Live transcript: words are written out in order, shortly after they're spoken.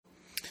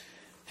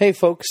Hey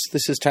folks,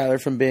 this is Tyler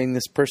from Being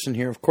This Person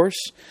here, of course.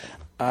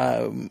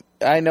 I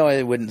know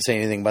I wouldn't say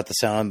anything about the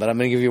sound, but I'm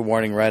going to give you a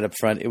warning right up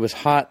front. It was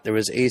hot, there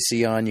was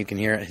AC on, you can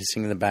hear it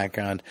hissing in the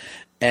background,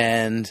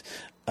 and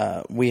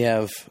we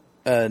have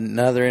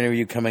another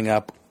interview coming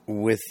up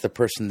with the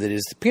person that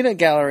is the peanut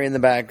gallery in the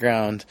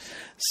background,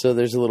 so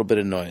there's a little bit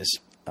of noise.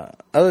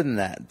 Other than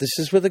that, this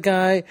is with a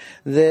guy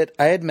that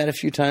I had met a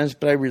few times,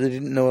 but I really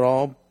didn't know at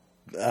all.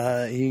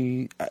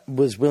 He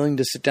was willing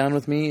to sit down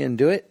with me and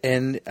do it,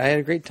 and I had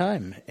a great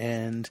time.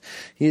 And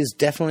he is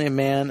definitely a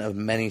man of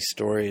many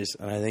stories,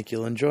 and I think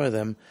you'll enjoy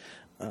them.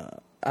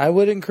 I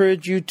would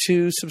encourage you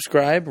to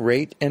subscribe,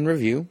 rate, and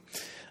review.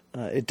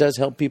 It does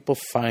help people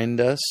find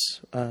us.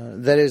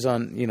 That is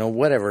on,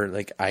 whatever,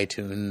 like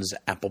iTunes,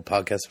 Apple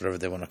Podcasts, whatever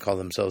they want to call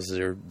themselves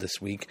this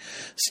week,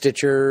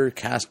 Stitcher,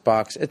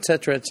 CastBox,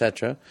 etc.,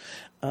 etc.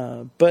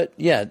 But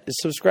yeah,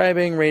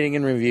 subscribing, rating,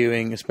 and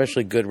reviewing,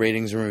 especially good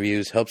ratings and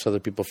reviews, helps other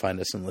people find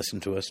us and listen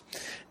to us.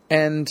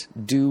 And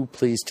do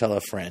please tell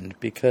a friend,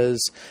 because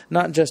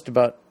not just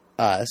about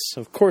us,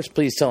 of course,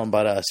 please tell them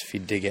about us if you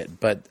dig it,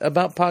 but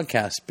about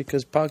podcasts,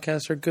 because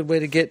podcasts are a good way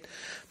to get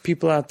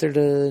people out there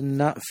to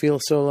not feel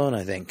so alone,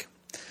 I think.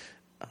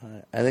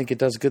 I think it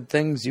does good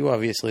things. You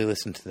obviously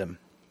listen to them.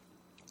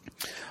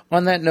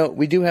 On that note,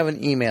 we do have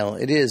an email.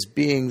 It is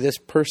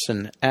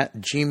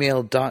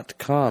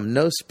beingthisperson@gmail.com.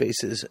 No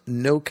spaces,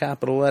 no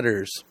capital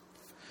letters.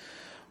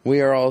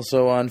 We are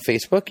also on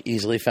Facebook,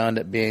 easily found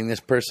at Being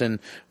This Person.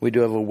 We do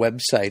have a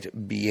website,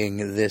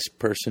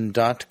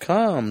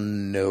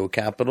 beingthisperson.com. No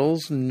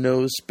capitals,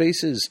 no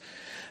spaces.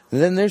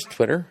 Then there's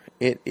Twitter.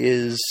 It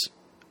is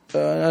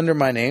under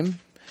my name,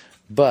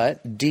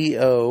 but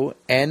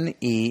DONESTYLER.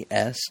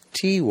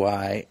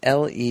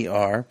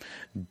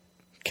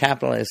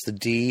 Capitalize the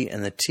D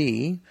and the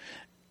T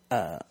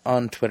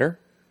on Twitter.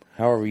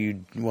 However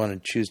you want to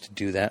choose to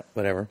do that,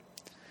 whatever.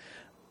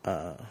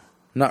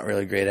 Not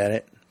really great at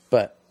it.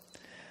 But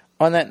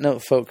on that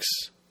note, folks,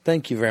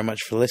 thank you very much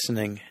for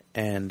listening,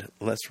 and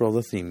let's roll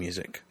the theme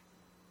music.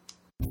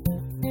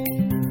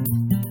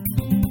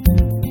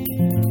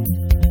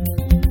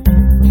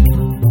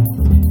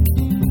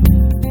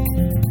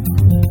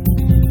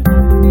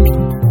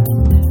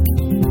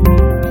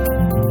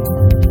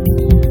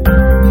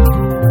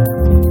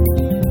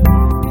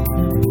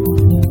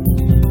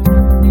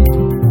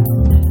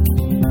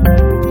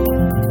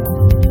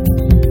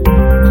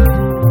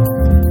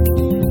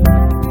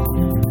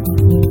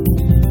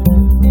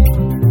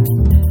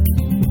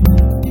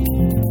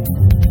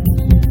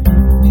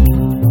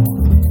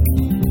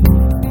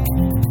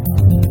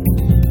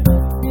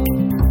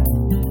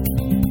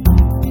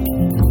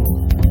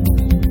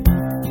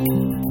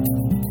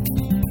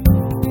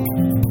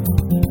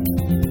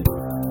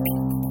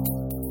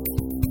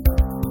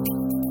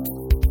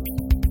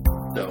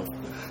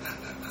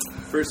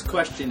 First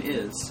question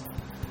is,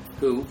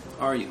 who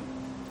are you?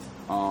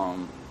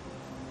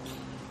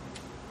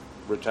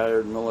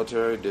 Retired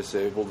military,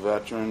 disabled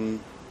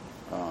veteran,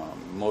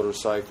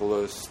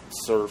 motorcyclist,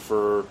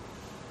 surfer,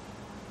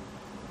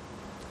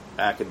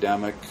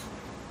 academic,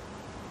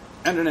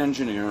 and an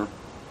engineer,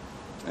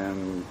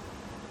 and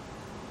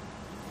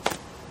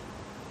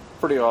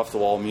pretty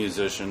off-the-wall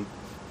musician.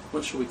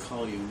 What should we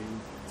call you?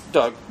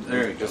 Doug.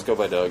 There you go. Just go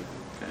by Doug.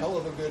 Okay. Hell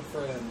of a good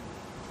friend.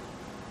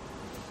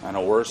 And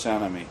a worse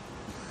enemy.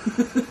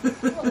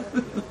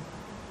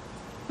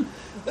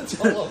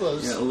 That's all of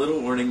those. Yeah, a little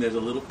warning, there's a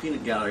little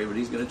peanut gallery, but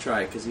he's going to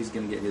try because he's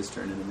going to get his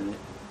turn in a minute.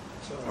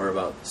 Or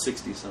about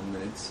 60-some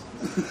minutes.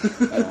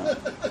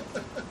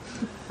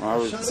 I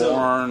was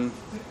born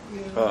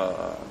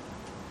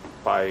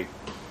by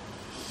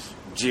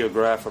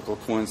geographical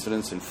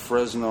coincidence in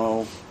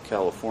Fresno,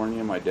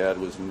 California. My dad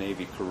was a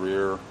Navy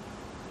career,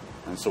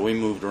 and so we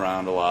moved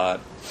around a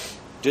lot.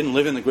 Didn't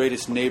live in the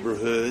greatest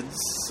neighborhoods,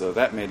 so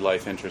that made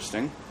life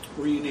interesting.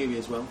 Were you Navy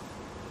as well?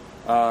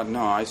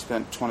 No, I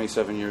spent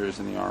 27 years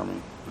in the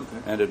Army. Okay.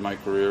 Ended my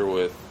career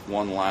with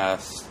one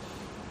last,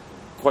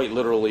 quite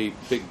literally,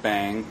 big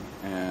bang,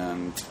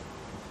 and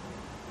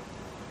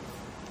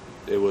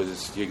it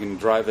was, you can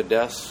drive a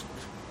desk,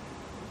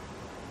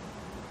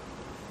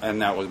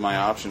 and that was my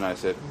option. I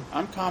said,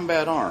 I'm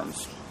combat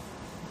arms.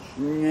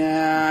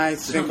 Yeah, I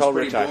think I'll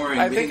retire. Boring,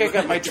 I think I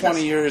got my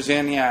 20 years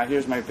in. Yeah,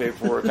 here's my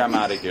paperwork. I'm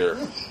out of here.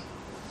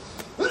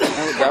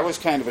 That was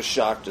kind of a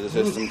shock to the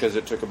system because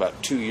it took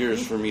about 2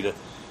 years for me to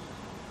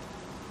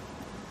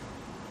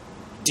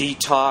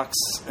detox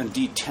and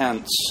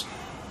detense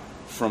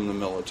from the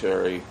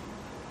military,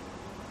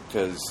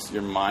 because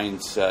your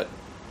mindset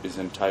is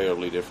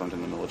entirely different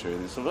in the military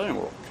than the civilian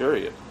world,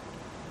 period.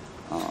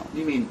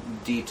 You mean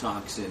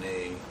detox in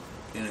a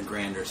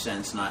grander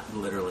sense, not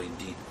literally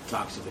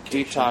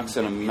detoxification? Detox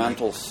in a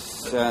mental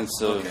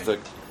sense of the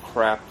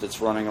crap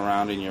that's running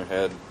around in your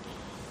head.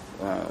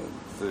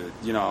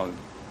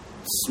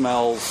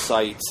 Smells,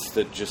 sights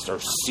that just are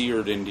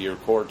seared into your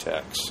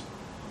cortex.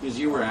 Because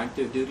you were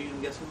active duty,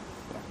 I'm guessing?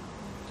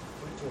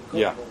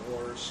 Yeah.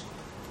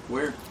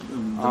 Where?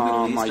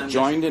 I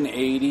joined in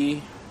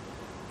 80,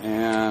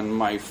 and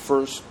my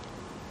first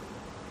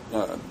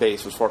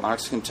base was Fort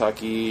Knox,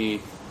 Kentucky.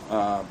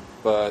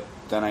 But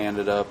then I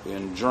ended up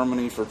in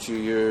Germany for 2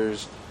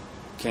 years,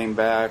 came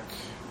back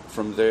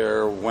from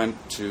there,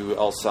 went to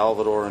El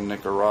Salvador and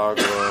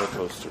Nicaragua,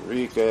 Costa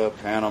Rica,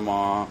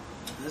 Panama.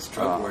 That's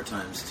drug war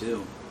times,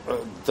 too.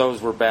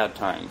 Those were bad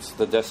times.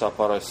 The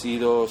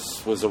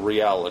desaparecidos was a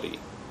reality.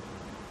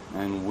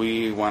 And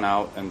we went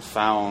out and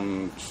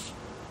found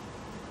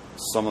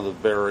some of the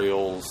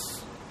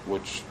burials,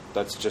 which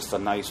that's just a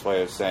nice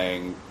way of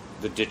saying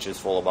the ditches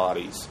full of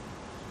bodies.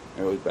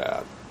 It was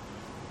bad.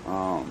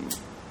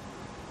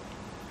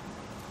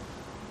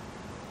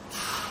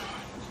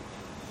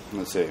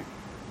 Let's see.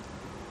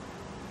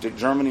 Did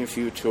Germany a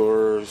few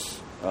tours.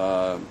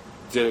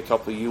 Did a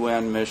couple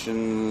UN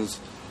missions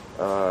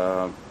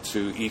to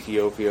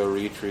Ethiopia,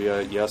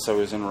 Eritrea. Yes, I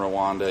was in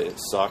Rwanda. It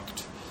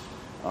sucked.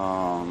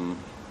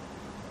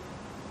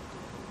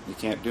 You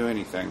can't do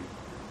anything.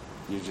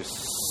 You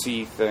just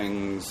see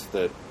things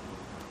that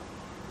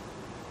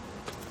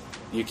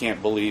you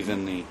can't believe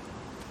in the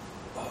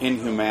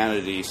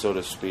inhumanity, so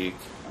to speak.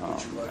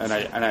 And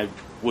I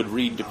would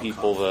read to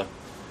people the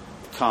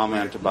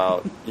comment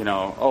about,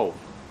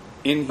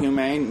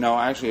 inhumane? No,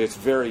 actually, it's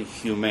very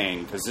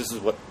humane, because this is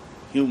what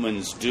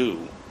humans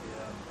do.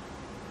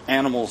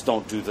 Animals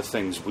don't do the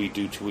things we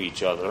do to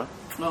each other.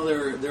 Well,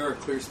 there are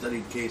clear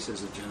studied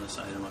cases of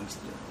genocide amongst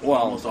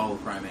almost all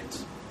the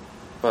primates.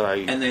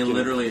 And they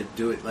literally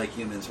do it like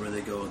humans, where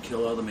they go and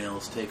kill all the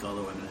males, take all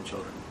the women and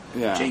children.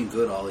 Yeah. Jane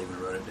Goodall even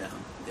wrote it down.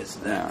 It's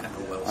that kind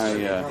of well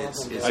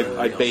studied.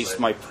 I based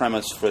my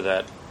premise for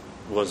that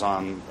was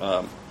on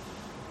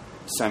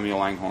Samuel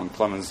Langhorne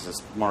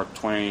Clemens' Mark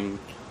Twain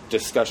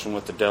discussion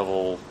with the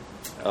devil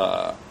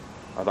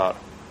about,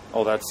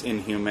 that's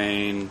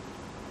inhumane.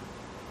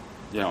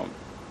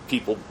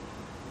 People,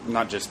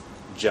 not just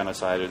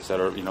genocide,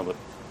 etc., but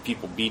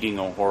people beating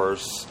a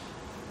horse,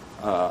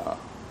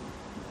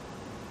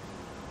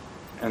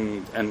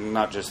 and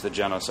not just the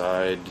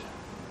genocide,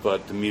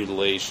 but the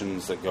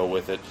mutilations that go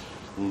with it,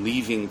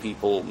 leaving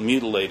people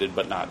mutilated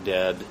but not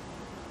dead.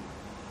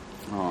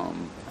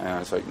 And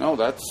it's like, no,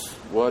 that's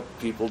what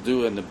people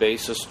do in the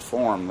basest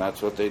form.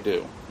 That's what they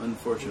do.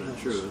 Unfortunate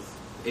truth.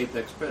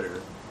 Apex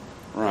predator.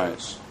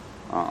 Right.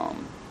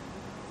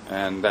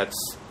 And that's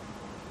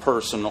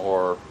person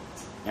or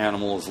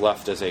animal is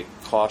left as a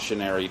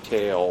cautionary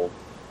tale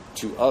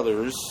to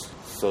others,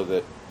 so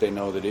that they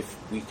know that if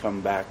we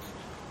come back,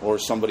 or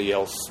somebody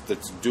else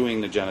that's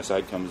doing the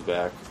genocide comes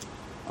back.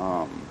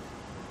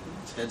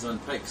 It's heads on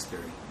pikes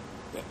theory.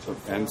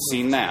 And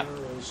seen that.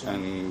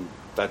 And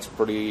that's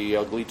pretty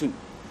ugly too.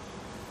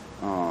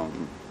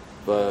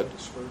 But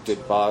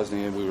did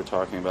Bosnia, we were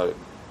talking about it,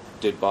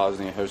 did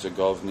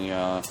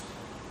Bosnia-Herzegovina,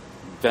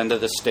 been to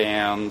the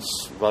stands,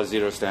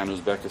 Waziristan,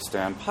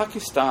 Uzbekistan,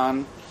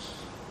 Pakistan,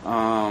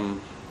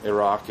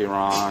 Iraq,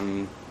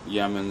 Iran,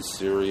 Yemen,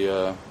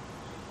 Syria,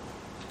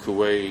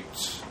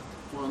 Kuwait,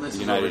 well, this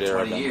United is over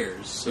Arab 20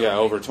 years. So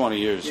over 20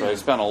 years. Yeah. So I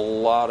spent a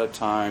lot of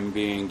time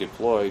being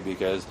deployed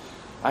because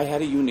I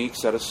had a unique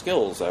set of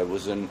skills. I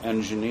was an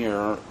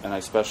engineer, and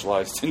I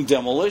specialized in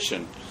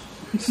demolition.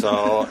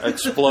 So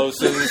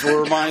explosives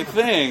were my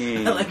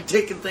thing. I like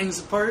taking things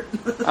apart.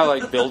 I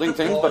like building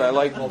things, but I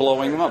like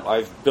blowing them up.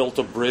 I've built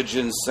a bridge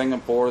in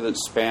Singapore that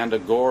spanned a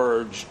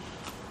gorge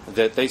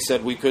that they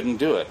said we couldn't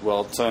do it.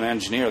 Well, to an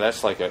engineer,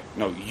 that's like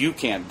no, you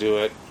can't do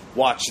it.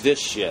 Watch this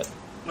shit.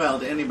 Well,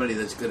 to anybody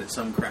that's good at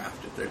some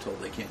craft, if they're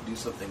told they can't do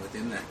something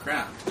within that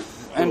craft,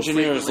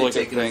 engineers look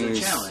at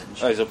things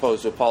as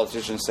opposed to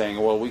politicians saying,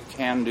 well, we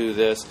can do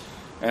this,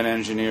 and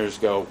engineers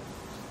go,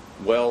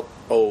 well,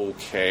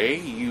 okay,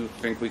 you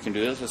think we can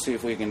do this? Let's see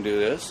if we can do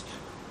this.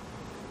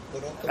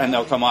 And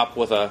they'll come up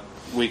with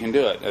we can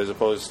do it, as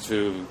opposed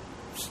to,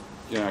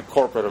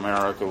 corporate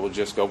America will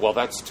just go, well,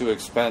 that's too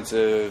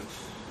expensive.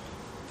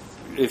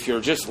 If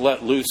you're just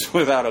let loose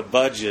without a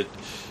budget,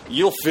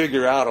 you'll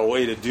figure out a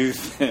way to do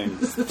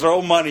things.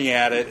 Throw money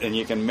at it, and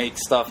you can make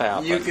stuff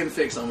happen. You can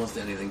fix almost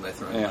anything by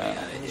throwing money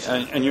at it.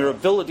 And your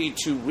ability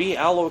to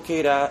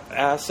reallocate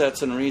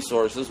assets and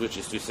resources, which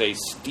is to say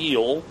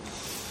steal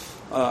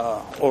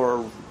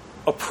or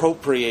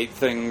appropriate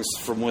things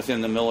from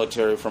within the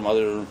military from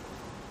other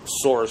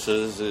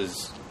sources,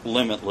 is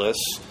limitless.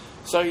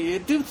 So you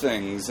do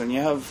things, and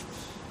you have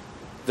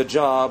the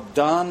job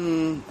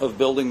done of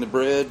building the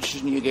bridge,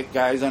 and you get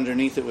guys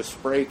underneath it with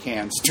spray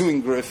cans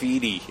doing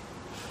graffiti.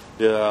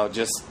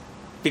 Just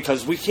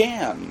because we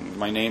can.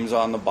 My name's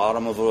on the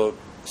bottom of a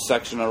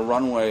section of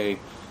runway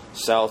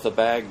south of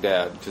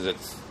Baghdad, because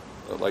it's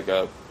like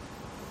a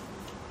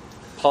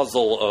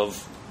puzzle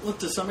of... Well,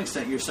 to some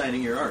extent, you're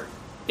signing your art.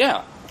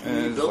 Yeah.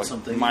 You built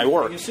something. My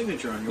work. Your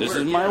signature on your work. This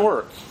is my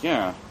work,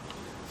 yeah.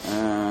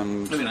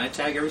 And I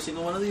taग every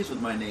single one of these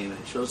with my name, and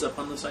it shows up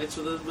on the sites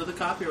with a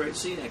copyright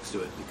C next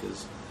to it,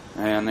 because...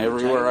 And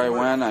everywhere I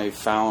went, I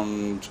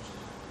found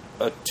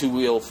a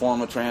two-wheel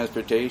form of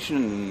transportation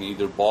and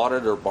either bought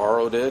it or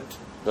borrowed it.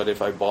 But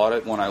if I bought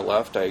it when I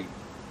left, I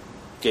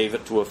gave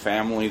it to a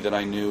family that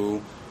I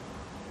knew.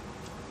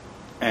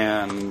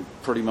 And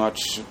pretty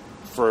much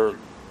for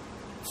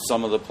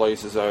some of the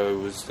places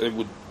it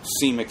would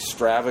seem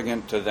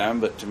extravagant to them,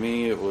 but to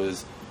me it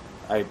was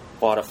I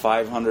bought a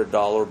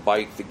 $500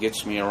 bike that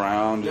gets me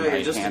around. Yeah, and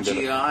you're just a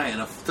GI in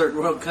a third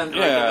world country,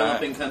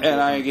 developing country.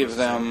 And I give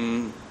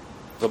them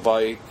the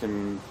bike,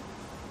 and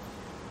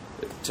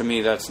to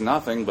me that's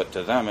nothing, but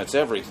to them it's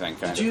everything.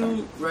 Did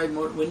you ride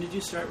more? When did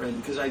you start riding?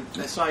 Because I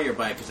saw your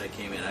bike as I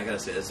came in. I gotta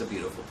say, it's a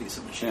beautiful piece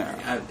of machinery.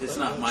 Yeah. It's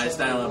not my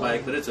style of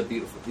bike, but it's a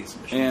beautiful piece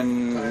of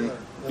machinery.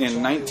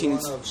 In 19 you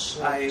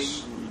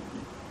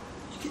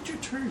get your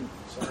turn.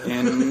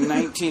 In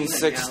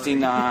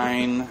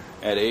 1969,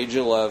 at age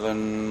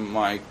 11,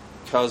 my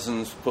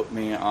cousins put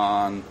me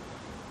on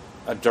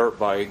a dirt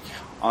bike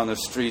on the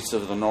streets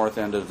of the north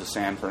end of the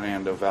San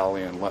Fernando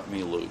Valley and let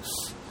me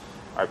loose.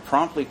 I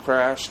promptly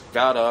crashed,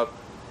 got up,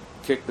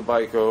 kicked the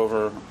bike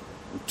over,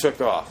 and took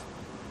off.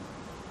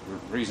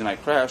 The reason I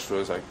crashed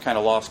was I kind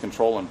of lost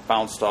control and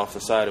bounced off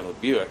the side of a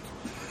Buick.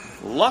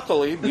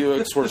 Luckily,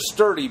 Buicks were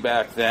sturdy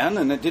back then,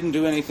 and it didn't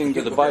do anything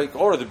to the bike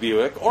or the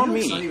Buick or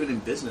me. It's not even in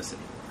business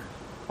anymore.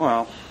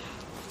 Well,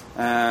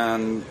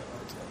 and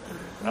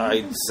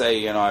I'd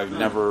say, I've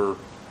never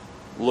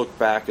looked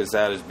back as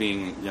that as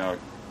being,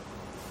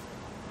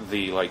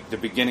 the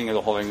beginning of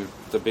the whole thing.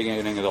 The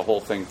beginning of the whole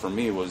thing for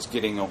me was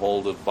getting a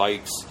hold of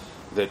bikes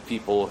that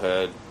people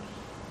had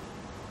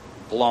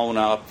blown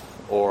up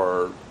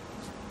or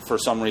for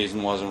some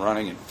reason wasn't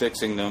running, and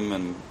fixing them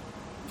and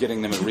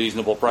getting them at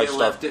reasonable price. They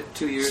left it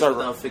 2 years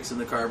without fixing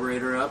the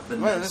carburetor up,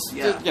 and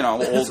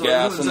old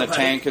gas in the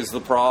tank is the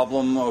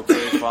problem.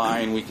 Okay,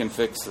 fine, we can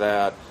fix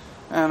that.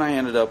 And I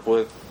ended up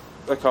with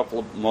a couple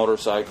of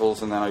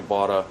motorcycles, and then I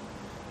bought a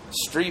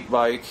street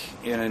bike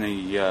in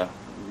a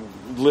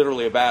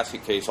literally a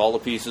basket case. All the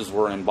pieces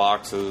were in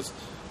boxes.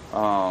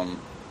 I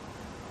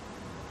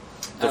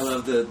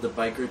love the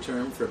biker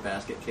term for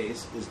basket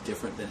case is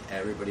different than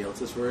everybody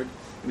else's word.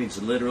 It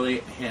means literally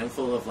a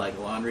handful of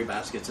laundry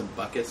baskets and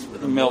buckets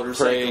with a milk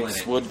motorcycle crates,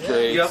 in it. wood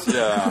crates,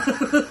 yeah.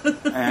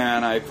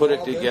 And I put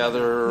it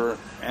together,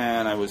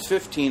 and I was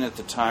 15 at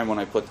the time when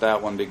I put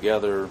that one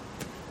together,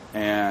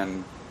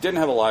 and didn't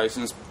have a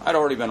license. I'd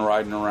already been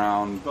riding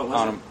around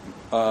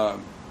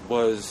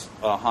was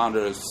a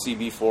Honda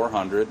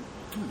CB400.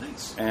 Oh,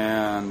 nice.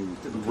 And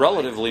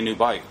relatively new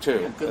bike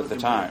too at the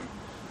time.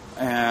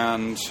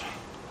 And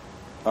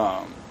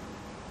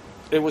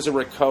it was a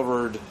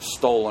recovered,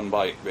 stolen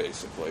bike,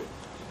 basically.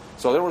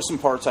 So there were some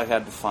parts I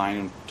had to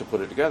find to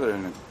put it together.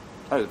 And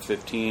I was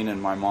 15,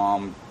 and my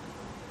mom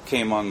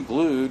came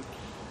unglued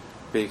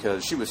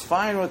because she was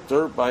fine with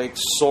dirt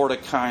bikes, sort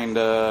of, kind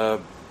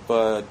of,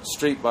 but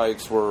street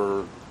bikes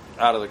were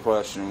out of the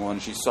question. When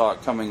she saw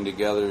it coming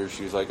together,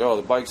 she was like, oh,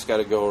 the bike's got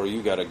to go or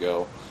you got to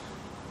go.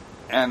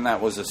 And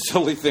that was a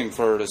silly thing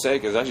for her to say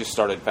because I just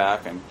started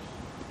packing.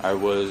 I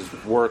was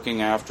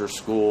working after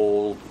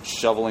school,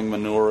 shoveling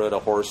manure at a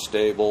horse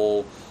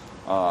stable,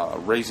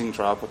 raising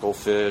tropical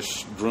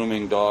fish,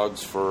 grooming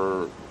dogs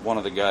for one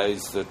of the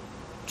guys that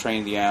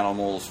trained the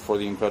animals for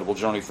The Incredible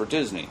Journey for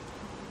Disney.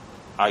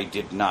 I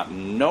did not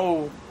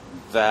know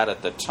that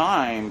at the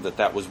time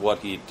that was what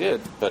he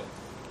did, but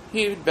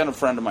he had been a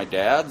friend of my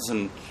dad's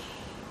and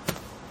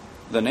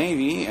the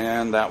Navy,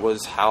 and that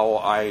was how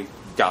I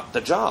got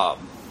the job,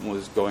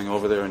 was going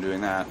over there and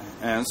doing that.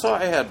 And so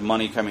I had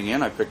money coming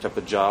in. I picked up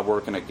a job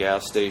working at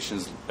gas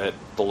stations at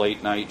the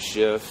late night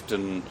shift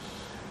and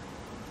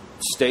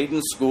stayed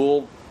in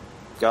school,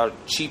 got a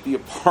cheapy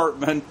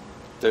apartment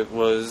that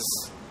was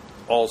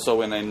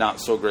also in a not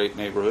so great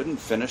neighborhood, and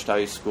finished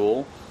high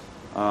school.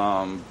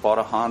 Bought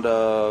a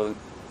Honda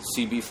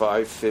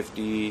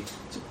CB550.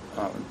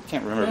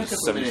 Can't remember if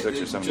it's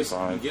 76 or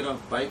 75. Just get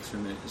off bikes for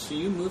a minute. So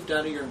you moved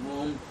out of your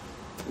home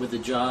with a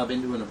job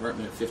into an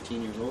apartment at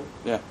 15 years old?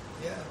 Yeah.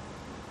 Yeah.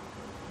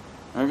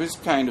 It was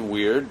kind of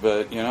weird,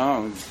 but,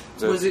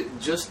 was it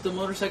just the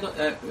motorcycle?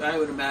 I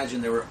would imagine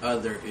there were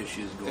other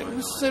issues going on.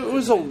 It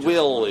was a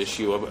will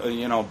issue,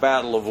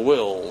 battle of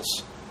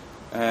wills.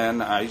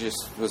 And I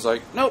just was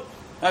like, nope,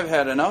 I've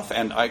had enough,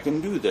 and I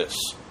can do this.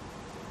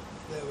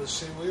 Yeah, but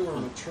see, we were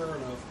mature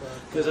enough back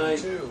Because then,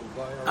 too,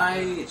 by our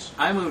parents.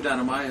 I moved out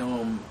of my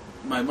home,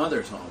 my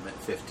mother's home, at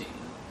 15,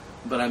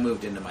 but I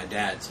moved into my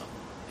dad's home.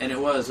 And it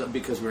was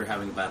because we were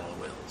having a battle of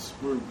wills.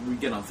 We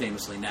get on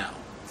famously now.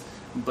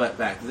 But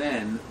back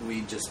then,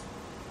 we just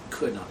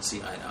could not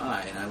see eye to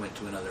eye, and I went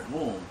to another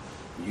home.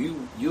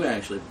 You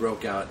actually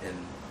broke out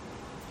and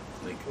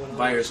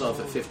by yourself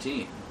at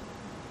 15.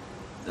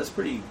 That's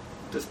pretty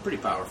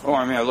powerful. Oh,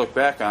 I mean, I look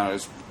back on it,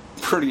 it's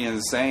pretty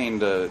insane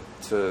to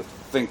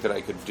think that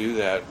I could do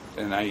that.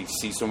 And I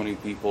see so many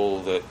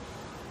people that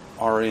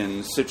are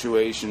in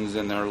situations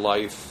in their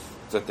life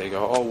that they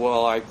go, oh,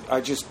 well,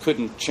 I just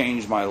couldn't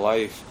change my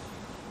life.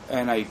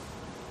 And I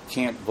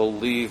can't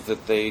believe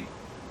that they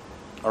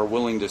are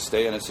willing to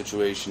stay in a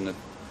situation that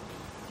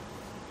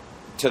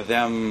to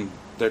them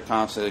they're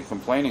constantly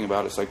complaining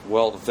about. It's like,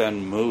 well,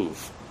 then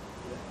move.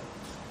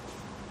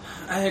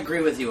 I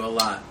agree with you a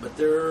lot, but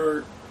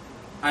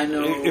I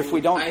know if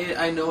we don't,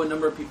 I know a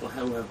number of people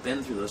who have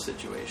been through those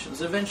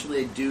situations.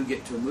 Eventually, they do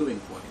get to a moving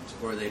point,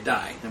 or they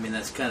die. I mean,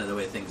 that's kind of the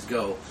way things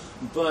go.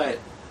 But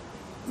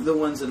the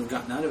ones that have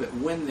gotten out of it,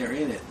 when they're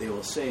in it, they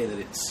will say that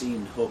it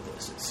seemed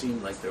hopeless. It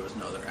seemed like there was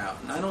no other out.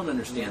 And I don't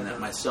understand that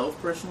myself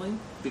personally,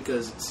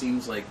 because it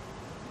seems like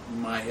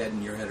my head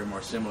and your head are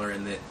more similar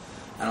in that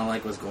I don't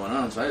like what's going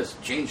on, so I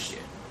just change shit.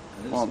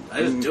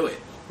 I just do it.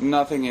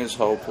 Nothing is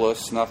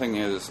hopeless. Nothing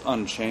is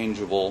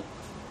unchangeable.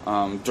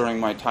 During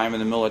my time in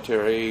the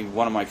military,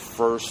 one of my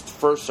first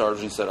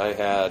sergeants that I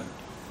had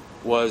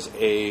was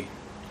a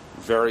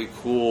very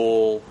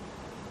cool,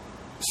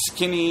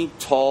 skinny,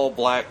 tall,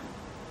 black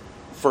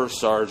first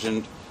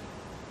sergeant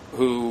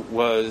who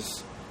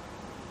was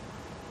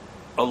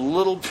a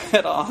little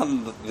bit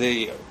on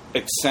the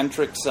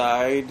eccentric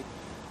side.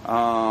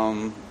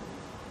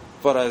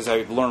 But as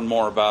I learned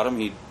more about him,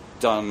 he'd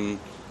done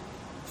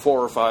 4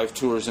 or 5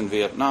 tours in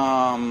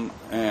Vietnam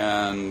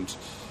and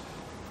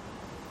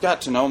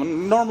got to know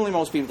him. Normally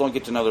most people don't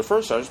get to know their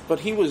first sergeants, but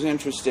he was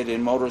interested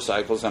in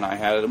motorcycles, and I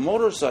had a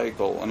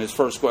motorcycle. And his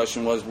first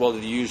question was, well,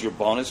 did you use your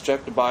bonus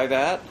check to buy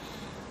that?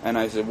 And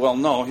I said, well,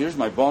 no, here's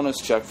my bonus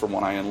check from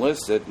when I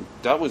enlisted.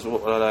 That was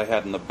what I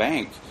had in the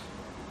bank.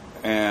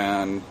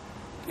 And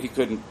he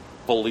couldn't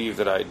believe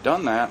that I'd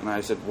done that. And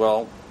I said,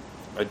 well,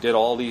 I did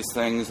all these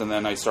things, and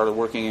then I started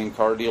working in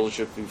car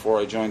dealerships before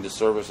I joined the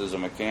service as a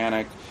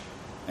mechanic.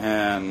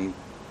 And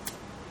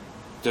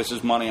this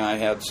is money I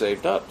had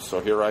saved up. So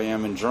here I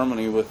am in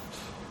Germany with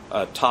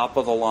a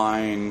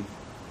top-of-the-line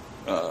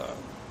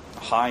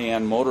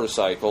high-end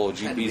motorcycle, a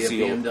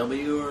GPZ,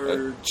 BMW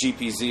or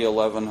GPZ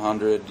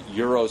 1100.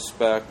 Euro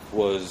spec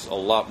was a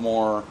lot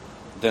more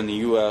than the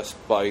U.S.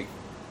 bike,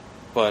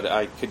 but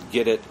I could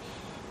get it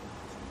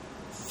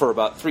for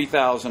about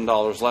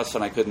 $3,000 less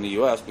than I could in the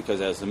U.S.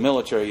 because as the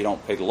military, you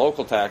don't pay the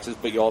local taxes,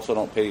 but you also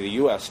don't pay the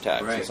U.S.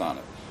 taxes on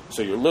it.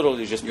 So you're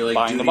literally just like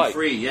buying the bike.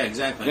 Free, yeah,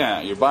 exactly.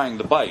 Yeah, you're buying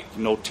the bike.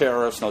 No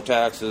tariffs, no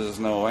taxes,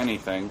 no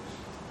anything.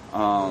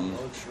 And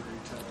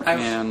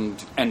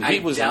he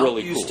was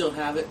really cool. You still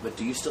have it, but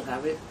do you still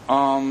have it?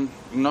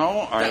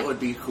 No, that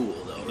would be cool,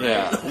 though. Right?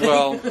 Yeah,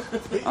 well,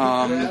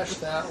 Crash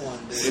that one,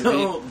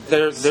 dude.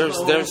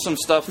 There's some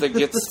stuff that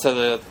gets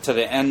to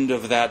the end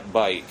of that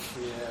bike.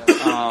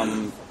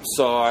 Yeah.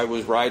 So I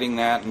was riding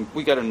that, and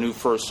we got a new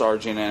first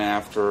sergeant in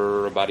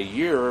after about a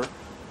year,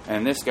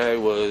 and this guy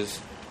was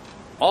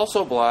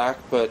also black,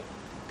 but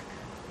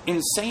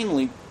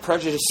insanely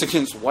prejudiced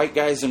against white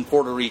guys and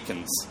Puerto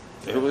Ricans.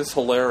 It was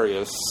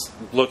hilarious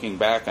looking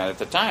back on it. At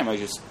the time, I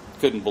just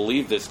couldn't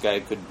believe this guy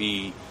could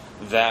be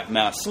that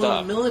messed up.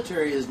 Well, the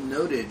military is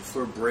noted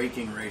for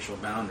breaking racial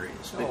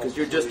boundaries because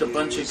you're just a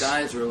bunch of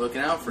guys who are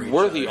looking out for each other.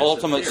 We're the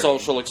ultimate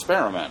social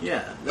experiment.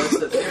 Yeah, that's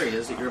the theory,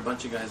 is that you're a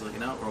bunch of guys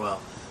looking out for,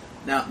 well,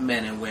 not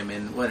men and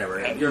women, whatever.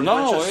 You're a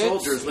bunch of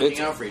soldiers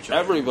looking out for each other.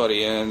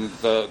 Everybody, and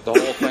the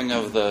whole thing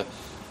of the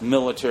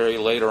military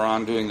later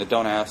on doing the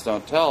don't ask,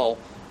 don't tell,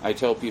 I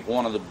tell people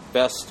one of the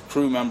best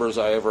crew members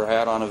I ever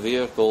had on a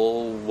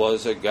vehicle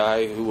was a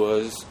guy who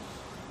was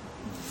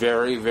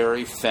very,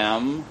 very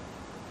femme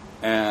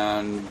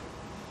and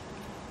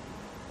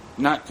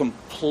not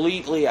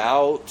completely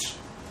out,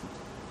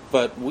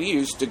 but we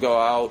used to go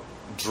out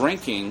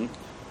drinking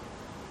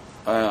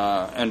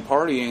and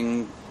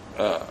partying,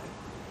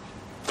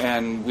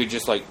 and we'd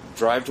just like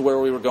drive to where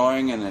we were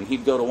going, and then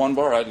he'd go to one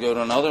bar, I'd go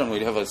to another, and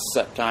we'd have a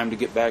set time to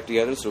get back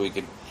together so we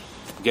could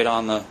get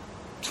on the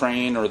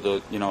train or the,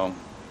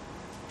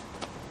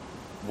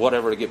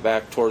 whatever to get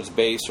back towards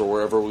base or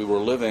wherever we were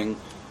living.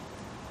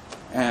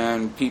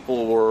 And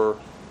people were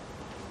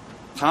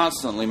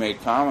constantly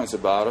made comments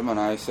about him, and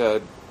I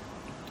said,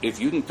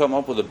 if you can come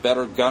up with a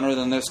better gunner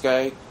than this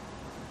guy,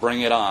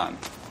 bring it on.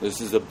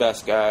 This is the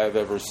best guy I've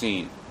ever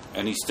seen.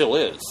 And he still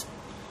is.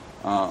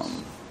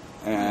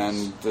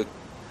 And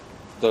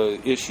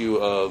the issue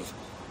of,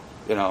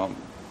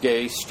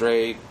 gay,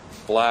 straight,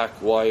 black,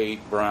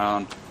 white,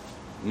 brown,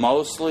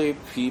 mostly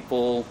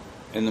people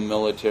in the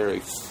military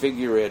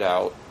figure it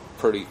out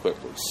pretty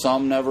quickly.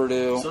 Some never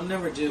do. Some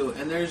never do,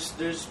 and there's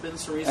been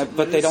some recent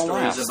but they don't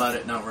stories last. About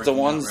it not working. The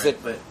ones that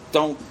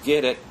don't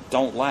get it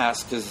don't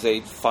last because they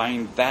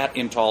find that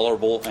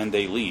intolerable and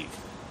they leave.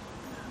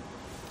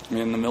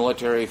 In the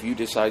military, if you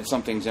decide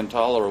something's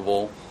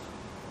intolerable,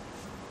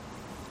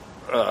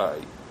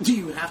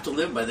 you have to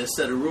live by this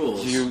set of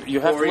rules. You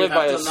have to live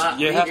by this.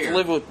 You have to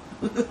live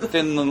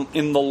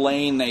within the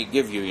lane they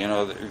give you.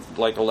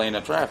 Like a lane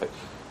of traffic.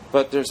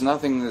 But there's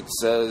nothing that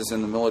says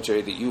in the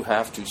military that you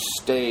have to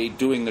stay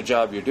doing the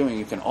job you're doing.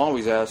 You can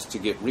always ask to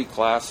get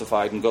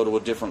reclassified and go to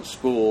a different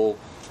school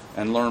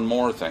and learn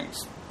more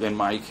things. In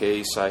my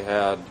case, I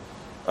had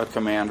a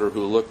commander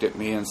who looked at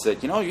me and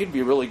said, you'd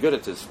be really good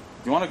at this.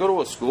 You want to go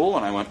to a school?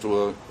 And I went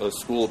to a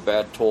school at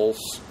Bad Tölz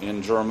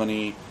in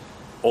Germany,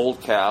 Old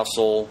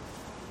Castle.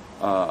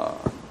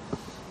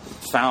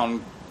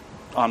 Found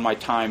on my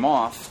time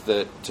off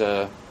that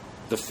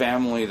the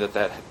family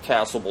that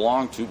castle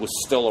belonged to was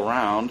still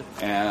around,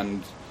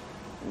 and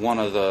one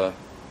of the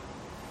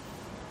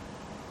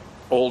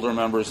older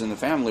members in the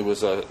family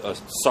was a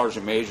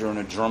sergeant major in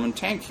a German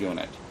tank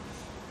unit.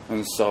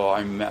 And so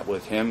I met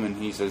with him, and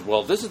he says,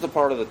 well, this is the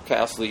part of the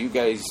castle that you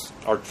guys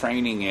are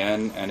training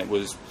in, and it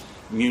was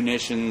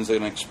munitions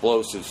and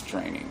explosives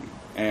training.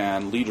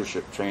 and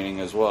leadership training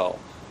as well.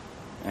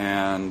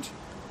 And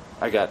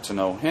I got to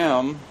know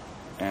him,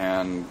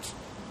 and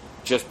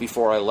just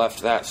before I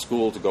left that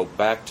school to go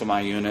back to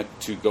my unit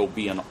to go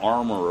be an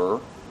armorer,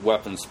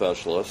 weapons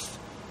specialist,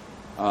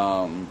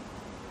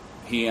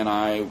 he and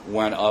I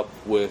went up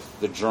with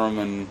the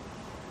German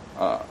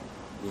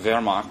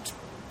Wehrmacht,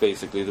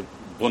 basically. The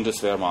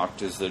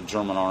Bundeswehrmacht is the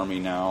German army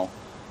now.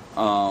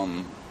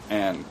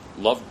 And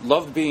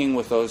loved being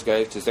with those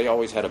guys because they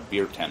always had a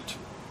beer tent.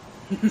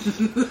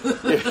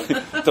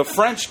 The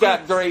French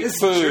got great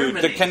food.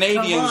 Germany. The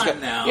Canadians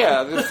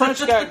the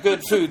French got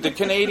good food. The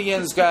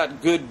Canadians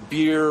got good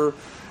beer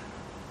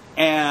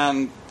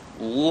and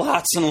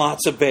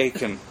lots of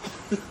bacon.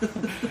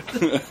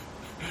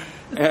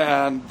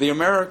 And the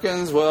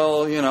Americans,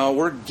 well,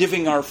 we're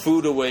giving our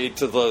food away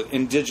to the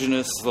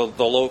indigenous, the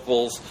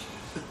locals,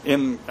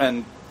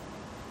 and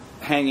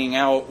hanging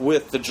out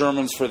with the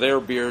Germans for their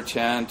beer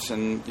tent,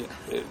 and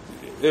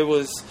it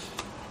was.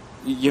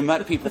 You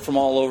met people from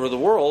all over the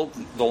world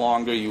the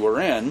longer you were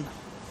in,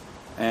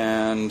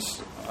 and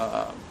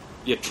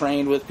you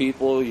trained with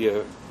people,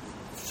 you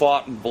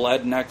fought and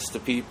bled next to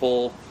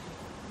people,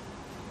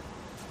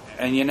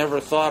 and you never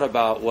thought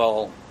about,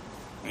 well,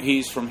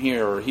 he's from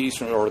here,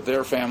 or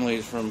their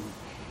family's from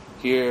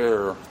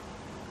here.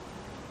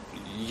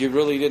 You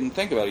really didn't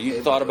think about it.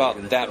 You thought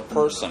about that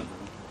person.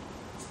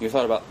 You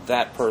thought about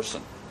that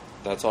person.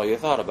 That's all you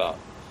thought about.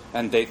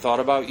 And they thought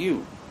about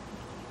you.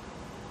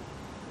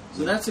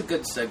 So that's a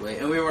good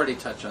segue, and we already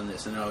touched on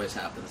this, and it always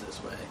happens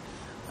this way,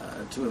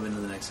 to move into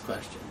the next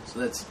question. So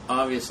that's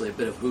obviously a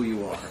bit of who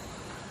you are.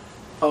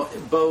 Oh,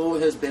 Bo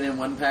has been in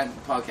one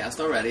podcast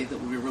already that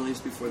will be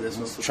released before this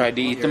one. So tried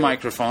to eat the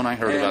microphone. I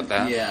heard about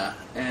that. Yeah,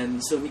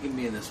 and so he can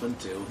be in this one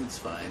too. It's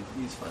fine.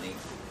 He's funny.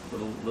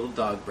 Little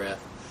dog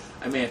breath.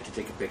 I may have to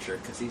take a picture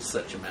because he's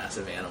such a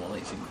massive animal.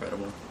 He's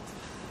incredible.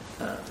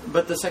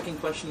 But the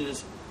second question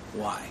is,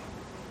 why?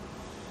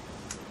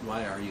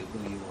 Why are you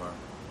who you are?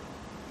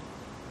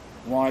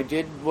 Well, I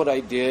did what I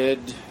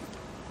did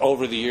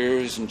over the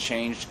years and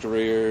changed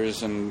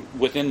careers, and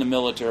within the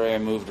military I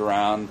moved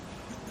around.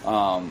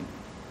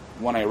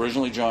 When I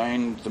originally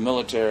joined the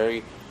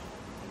military,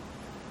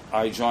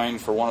 I joined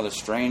for one of the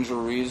stranger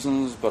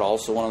reasons, but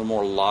also one of the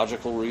more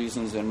logical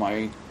reasons, in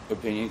my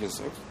opinion,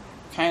 because I'm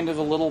kind of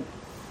a little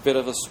bit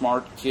of a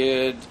smart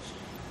kid,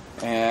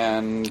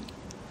 and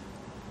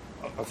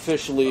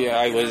officially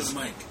I was,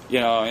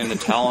 in the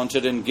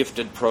talented and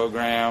gifted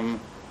program,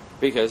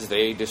 because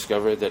they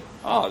discovered that,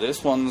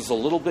 this one's a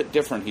little bit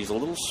different. He's a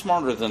little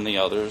smarter than the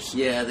others.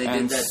 Yeah, they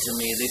did that to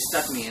me. They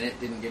stuck me in it,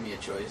 didn't give me a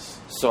choice.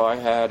 So I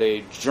had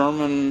a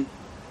German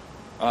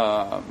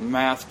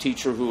math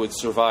teacher who had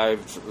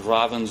survived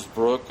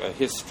Ravensbrück, a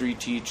history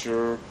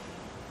teacher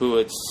who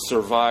had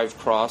survived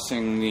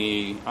crossing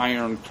the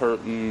Iron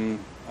Curtain.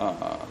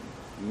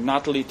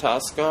 Natalie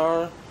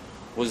Taskar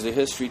was the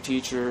history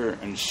teacher,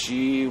 and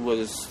she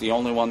was the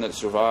only one that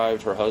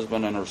survived. Her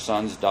husband and her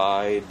sons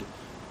died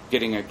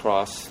getting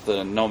across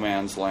the no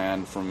man's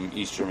land from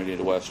East Germany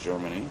to West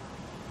Germany.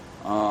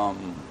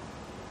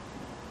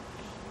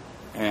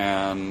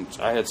 And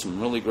I had some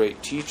really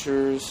great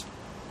teachers,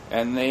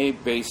 and they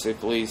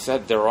basically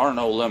said there are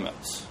no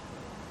limits.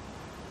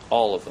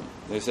 All of them.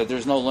 They said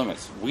there's no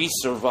limits. We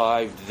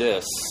survived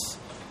this.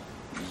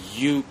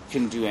 You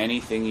can do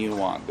anything you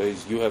want.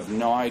 You have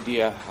no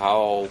idea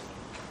how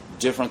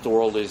different the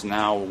world is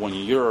now when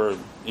you're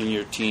in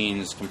your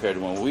teens compared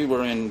to when we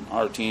were in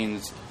our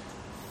teens.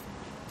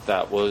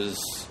 That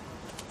was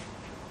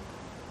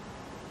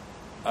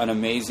an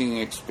amazing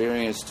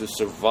experience to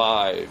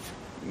survive.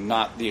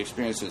 Not the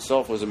experience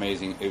itself was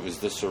amazing, it was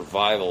the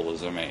survival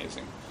was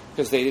amazing.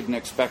 Because they didn't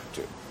expect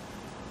to.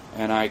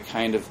 And I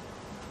kind of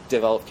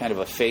developed kind of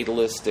a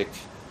fatalistic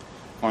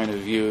point of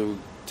view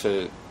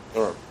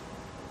or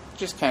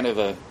just kind of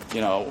a,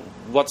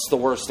 what's the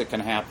worst that can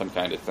happen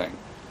kind of thing.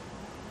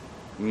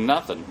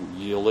 Nothing.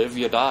 You live,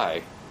 you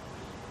die.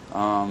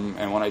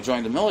 And when I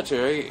joined the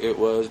military, it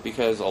was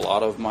because a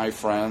lot of my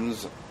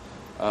friends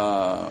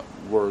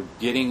were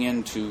getting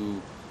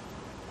into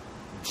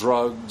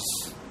drugs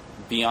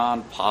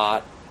beyond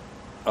pot,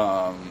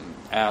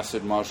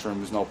 acid,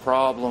 mushrooms, no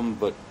problem,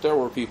 but there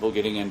were people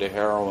getting into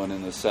heroin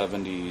in the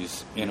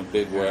 70s in a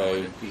big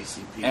way. And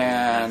PCP.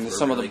 And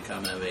some really of the...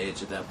 coming of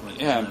age at that point.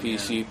 Yeah, and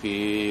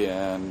PCP,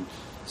 and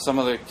some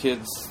of the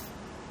kids...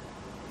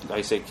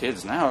 I say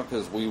kids now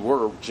because we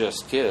were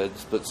just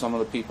kids, but some of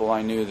the people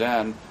I knew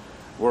then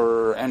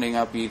were ending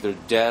up either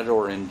dead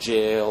or in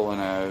jail,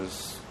 and I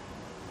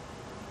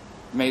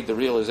made the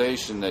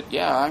realization that,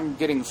 I'm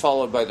getting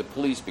followed by the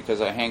police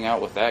because I hang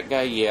out with that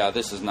guy.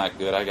 This is not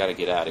good. I got to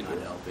get out of here.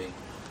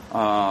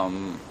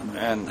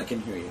 And I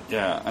can hear you.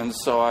 Yeah, and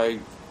so I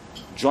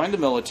joined the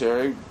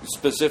military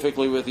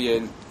specifically with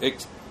the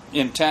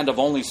intent of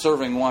only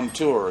serving one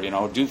tour.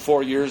 Do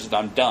 4 years and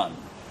I'm done.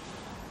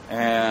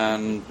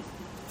 And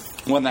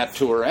when that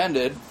tour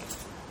ended,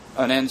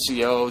 an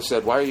NCO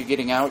said, "Why are you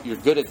getting out? You're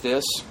good at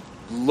this.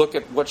 Look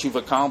at what you've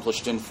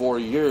accomplished in 4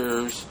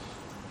 years.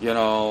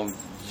 You're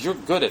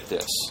good at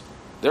this."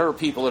 there are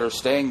people that are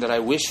staying that I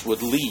wish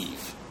would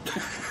leave.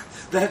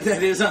 That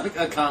is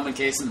a common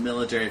case in the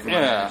military, from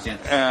what I understand.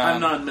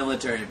 I'm not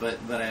military, but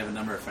I have a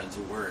number of friends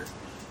who were.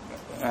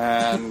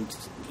 And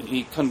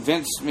he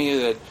convinced me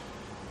that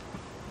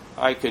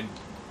I could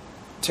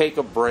take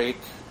a break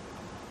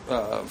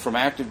from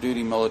active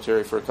duty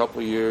military for a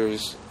couple of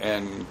years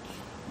and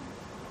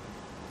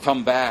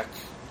come back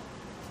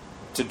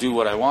to do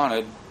what I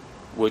wanted,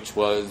 which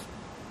was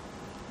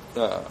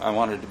I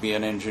wanted to be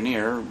an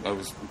engineer. I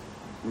was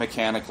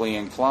mechanically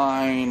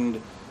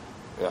inclined.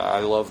 I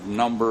loved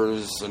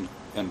numbers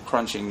and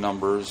crunching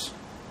numbers.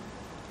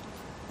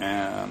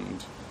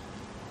 And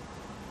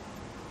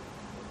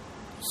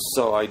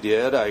so I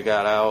did. I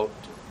got out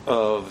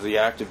of the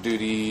active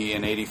duty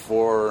in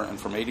 84, and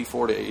from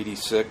 84 to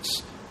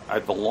 86, I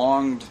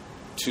belonged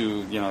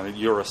to,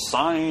 you're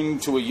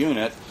assigned to a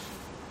unit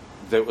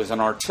that was an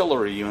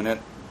artillery unit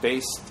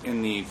based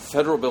in the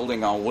Federal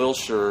Building on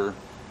Wilshire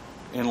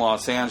in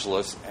Los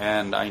Angeles,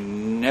 and I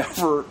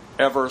never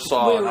ever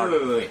saw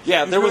Wait.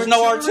 Yeah, there was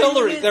no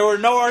artillery. There were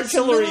no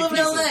artillery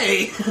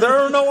pieces. There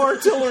are no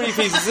artillery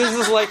pieces. This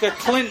is like a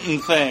Clinton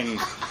thing.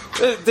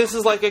 This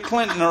is like a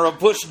Clinton or a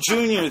Bush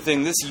Jr.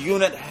 thing. This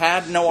unit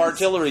had no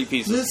artillery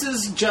pieces. This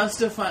is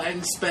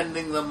justifying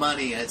spending the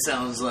money, it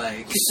sounds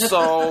like.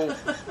 So,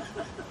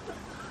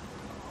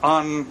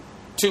 on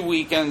 2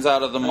 weekends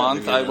out of the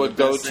month, I would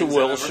go to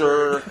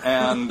Wilshire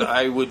and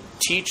I would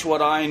teach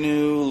what I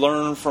knew,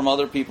 learn from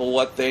other people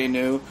what they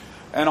knew.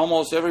 And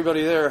almost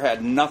everybody there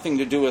had nothing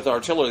to do with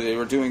artillery. They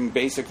were doing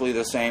basically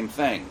the same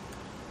thing.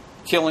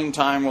 Killing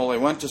time while they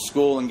went to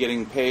school and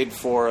getting paid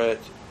for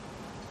it.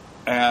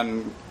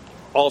 And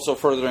also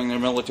furthering their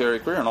military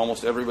career. And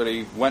almost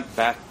everybody went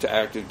back to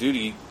active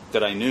duty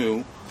that I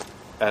knew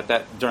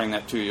during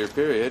that 2-year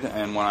period.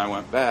 And when I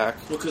went back...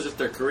 Well, because it's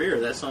their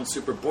career. That sounds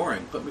super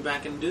boring. Put me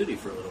back in duty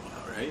for a little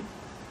while, right?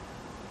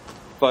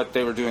 But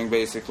they were doing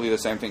basically the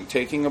same thing.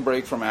 Taking a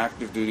break from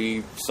active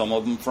duty, some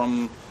of them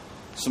from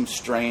some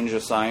strange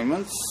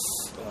assignments,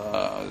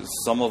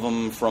 some of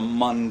them from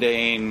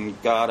mundane,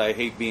 God, I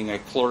hate being a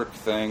clerk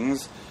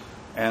things,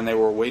 and they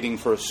were waiting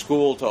for a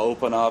school to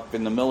open up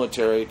in the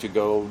military to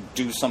go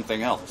do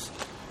something else.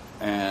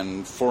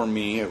 And for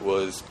me, it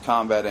was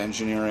combat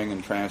engineering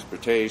and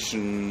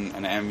transportation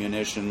and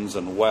ammunitions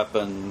and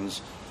weapons,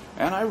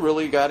 and I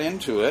really got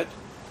into it,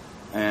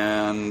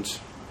 and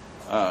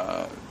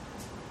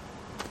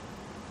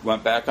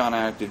went back on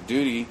active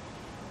duty.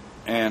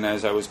 And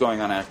as I was going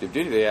on active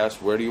duty, they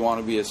asked, where do you want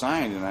to be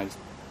assigned? And I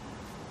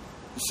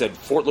said,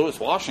 Fort Lewis,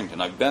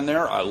 Washington. I've been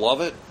there. I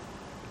love it.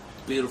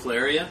 Beautiful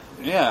area.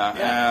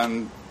 Yeah.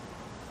 And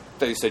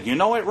they said,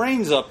 it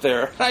rains up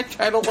there. I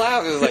kind of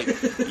laughed. I was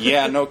like,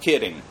 yeah, no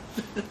kidding.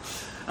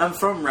 I'm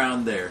from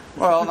around there.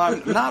 Well,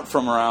 I'm not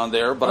from around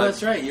there. But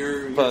that's right.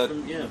 You're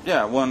from,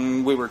 yeah,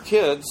 when we were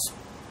kids,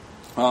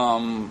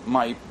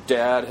 my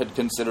dad had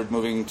considered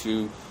moving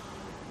to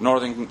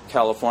Northern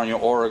California,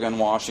 Oregon,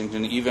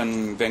 Washington,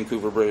 even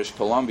Vancouver, British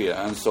Columbia,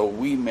 and so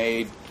we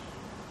made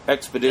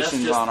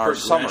expeditions on our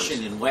summers. That's just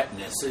progression in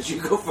wetness as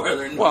you go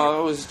farther north. Well,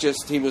 it was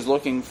just he was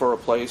looking for a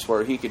place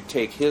where he could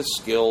take his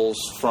skills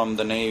from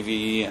the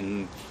Navy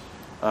and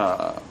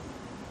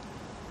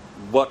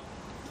what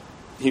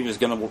he was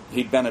going to.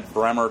 He'd been at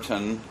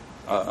Bremerton,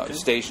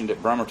 stationed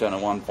at Bremerton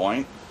at one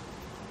point.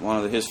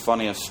 One of his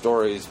funniest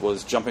stories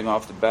was jumping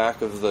off the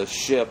back of the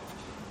ship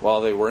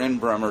while they were in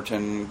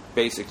Bremerton,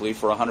 basically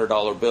for a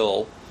 $100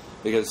 bill,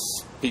 because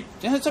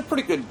it's a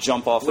pretty good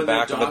jump off the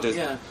back of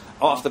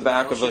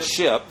a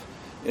ship.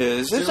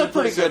 It's a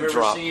pretty good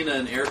drop. I've ever seen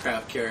an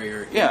aircraft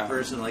carrier in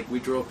person. Like,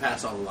 we drove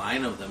past a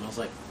line of them. I was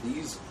like,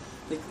 these,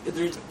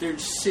 they're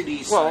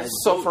cities. Well,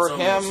 so for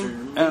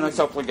him and a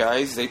couple of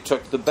guys, they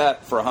took the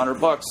bet for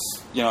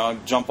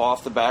 $100. Jump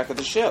off the back of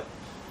the ship.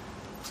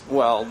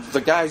 Well,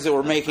 the guys that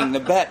were making the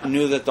bet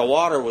knew that the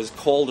water was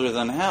colder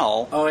than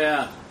hell. Oh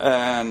yeah,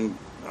 and.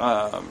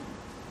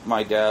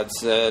 My dad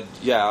said,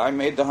 yeah, I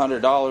made the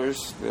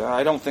 $100.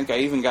 I don't think I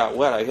even got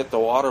wet. I hit the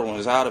water and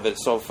was out of it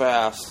so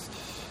fast.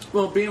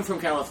 Well, being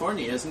from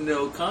California has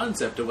no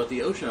concept of what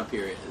the ocean up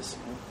here is.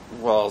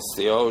 Well, it's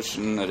the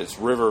ocean, that it's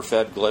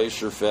river-fed,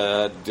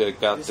 glacier-fed.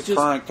 Got the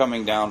current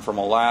coming down from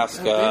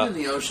Alaska. I've been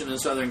in the ocean in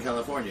Southern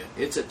California.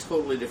 It's a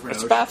totally different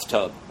ocean. It's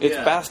bathtub. It's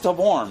bathtub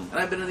warm. And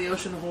I've been in the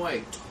ocean in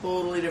Hawaii.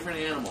 Totally different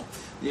animal.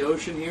 The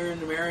ocean here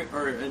in America,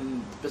 or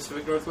in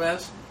Pacific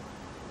Northwest,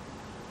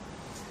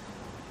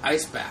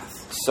 ice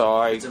bath.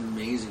 So it's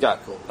amazing.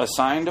 Got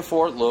assigned to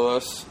Fort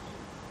Lewis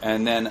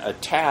and then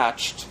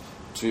attached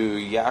to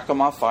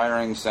Yakima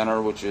Firing Center,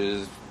 which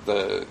is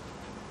the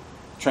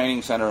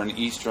training center in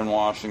eastern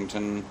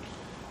Washington.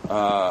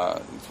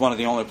 It's one of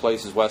the only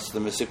places west of the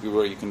Mississippi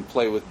where you can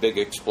play with big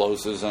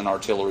explosives and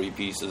artillery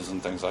pieces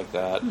and things like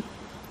that.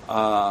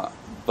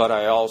 But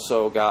I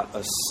also got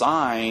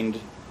assigned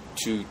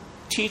to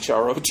teach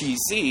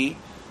ROTC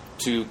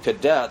to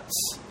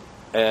cadets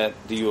at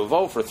the U of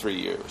O for 3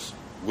 years,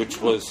 which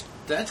was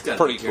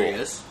pretty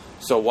cool.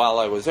 So while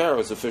I was there, I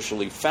was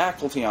officially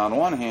faculty on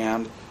one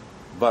hand,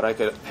 but I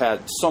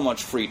had so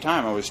much free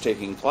time. I was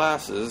taking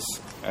classes,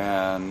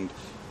 and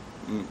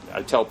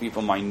I tell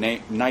people my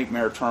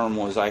nightmare term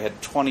was I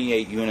had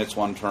 28 units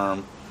one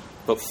term,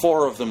 but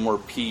 4 of them were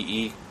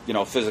PE,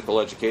 physical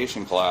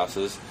education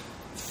classes,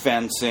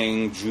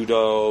 fencing,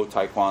 judo,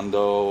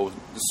 taekwondo,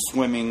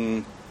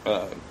 swimming.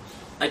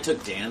 I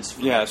took dance.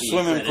 For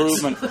swim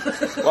improvement.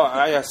 Well,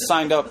 I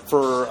signed up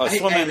for a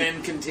swim. And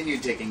then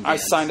continued taking dance. I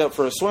signed up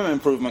for a swim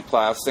improvement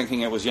class,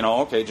 thinking it was,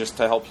 just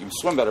to help you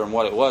swim better. And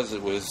what it was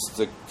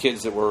the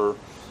kids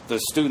the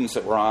students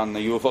that were on the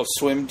UFO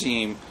swim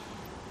team,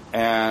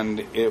 and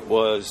it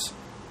was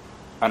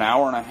an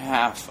hour and a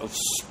half of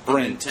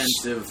sprints,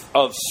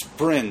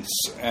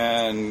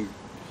 and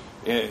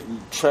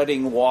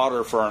treading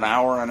water for an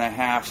hour and a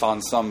half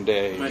on some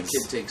days. My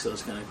kid takes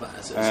those kind of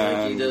classes.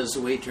 He does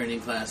weight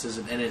training classes,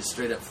 and it's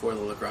straight up for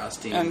the lacrosse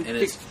team. And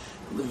it's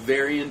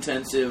very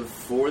intensive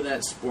for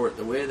that sport,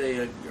 the way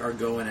they are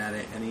going at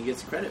it, and he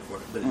gets credit for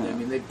it. But,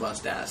 they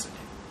bust ass in it.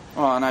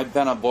 Well, and I've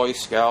been a Boy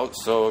Scout,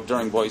 so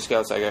during Boy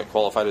Scouts I got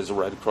qualified as a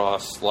Red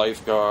Cross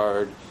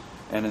lifeguard.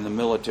 And in the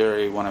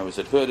military, when I was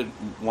at Hood,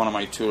 one of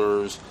my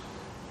tours,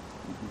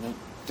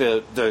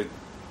 the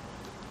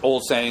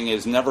old saying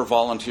is never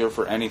volunteer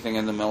for anything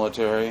in the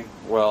military.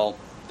 Well,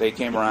 they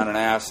came around and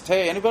asked,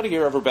 hey, anybody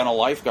here ever been a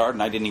lifeguard?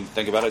 And I didn't even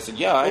think about it. I said,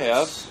 yeah, I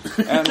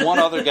have. And one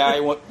other guy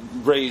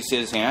raised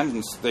his hand,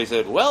 and they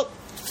said, well,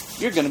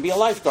 you're going to be a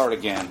lifeguard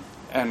again.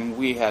 And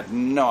we had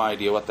no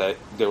idea what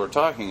they were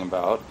talking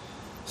about.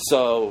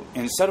 So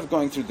instead of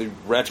going through the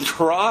Red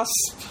Cross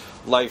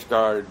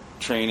lifeguard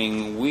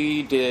training,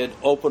 we did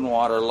open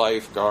water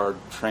lifeguard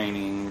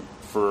training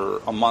for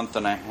a month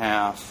and a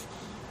half.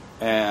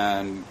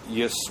 And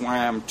you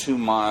swam 2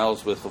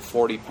 miles with a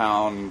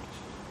 40-pound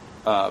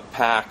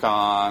pack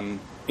on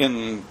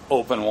in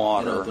open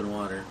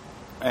water.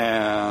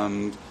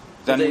 And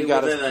then they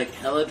like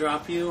hella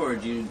drop you, or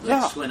do you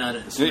swim out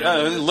it?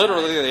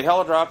 Literally, they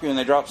hella drop you, and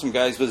they drop some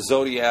guys with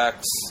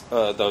Zodiacs,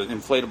 the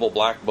inflatable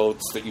black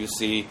boats that you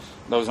see.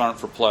 Those aren't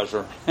for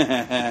pleasure.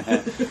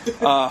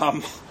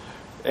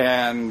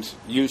 And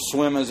you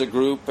swim as a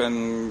group,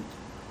 and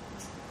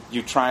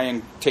you try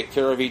and take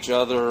care of each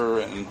other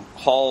and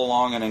haul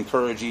along and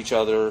encourage each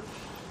other.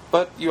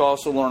 But you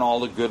also learn all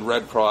the good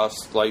Red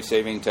Cross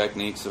life-saving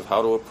techniques of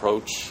how to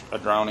approach a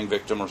drowning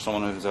victim or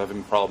someone who's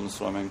having problems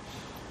swimming.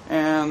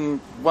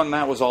 And when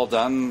that was all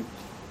done,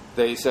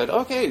 they said,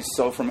 okay,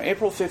 so from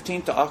April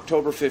 15th to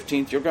October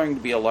 15th, you're going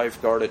to be a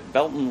lifeguard at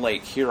Belton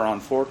Lake here on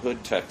Fort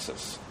Hood,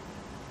 Texas.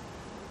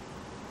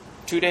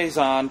 2 days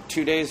on,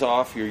 2 days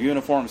off, your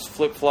uniform's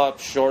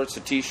flip-flops, shorts,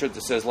 a T-shirt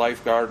that says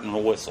lifeguard, and a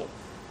whistle.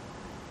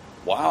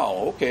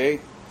 Wow, okay.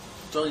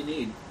 That's all you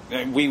need.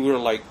 And we were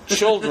like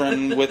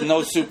children with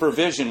no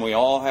supervision. We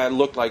all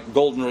looked like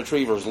golden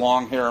retrievers,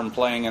 long hair and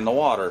playing in the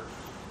water.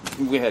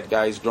 We had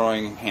guys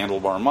growing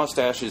handlebar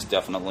mustaches,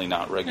 definitely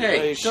not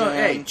regulation.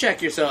 Hey,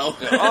 check yourself.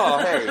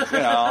 I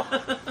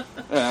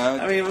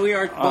mean, we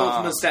are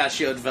both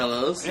mustachioed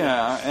fellows.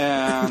 Yeah,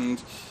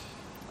 and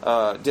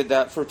did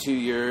that for 2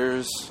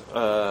 years.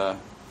 And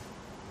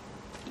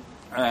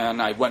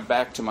I went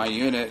back to my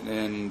unit,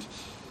 and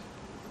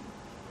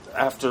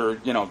after,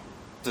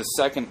 the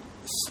second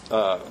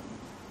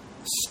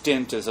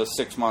stint as a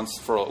 6 months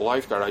for a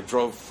lifeguard, I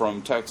drove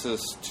from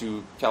Texas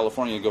to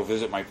California to go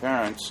visit my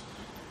parents,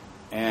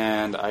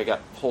 and I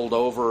got pulled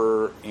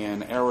over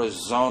in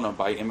Arizona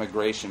by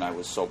immigration. I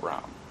was so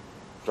brown.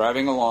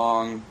 Driving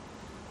along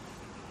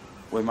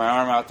with my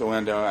arm out the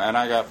window, and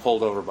I got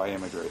pulled over by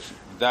immigration.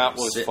 That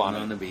was Sitting funny.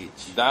 on the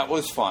beach. That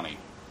was funny.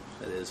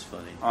 That is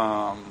funny.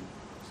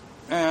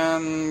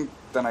 And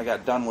then I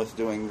got done with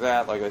doing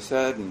that, like I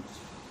said, and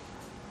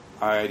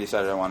I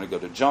decided I wanted to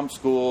go to jump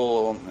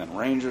school and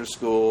ranger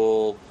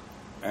school,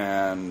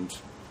 and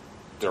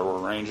there were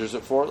rangers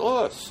at Fort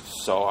Lewis.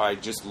 So I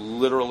just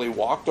literally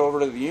walked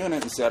over to the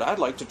unit and said, I'd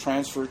like to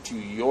transfer to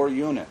your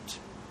unit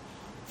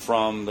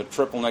from the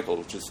Triple Nickel,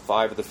 which is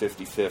 5 of the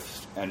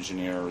 55th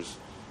engineers.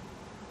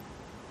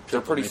 They're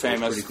pretty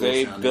famous. Pretty cool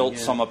they sounding, built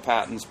some of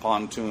Patton's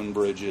pontoon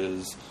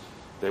bridges.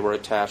 They were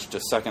attached to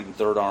 2nd and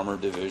 3rd Armored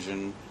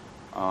Division.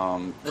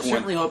 I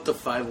certainly hope the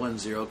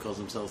 510 calls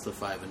themselves the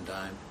 5 and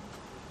Dime.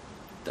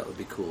 That would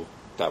be cool.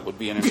 That would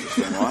be an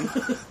interesting one.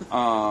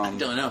 I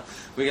don't know.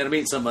 We got to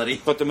meet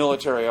somebody. But the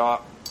military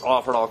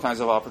offered all kinds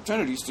of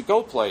opportunities to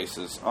go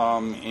places.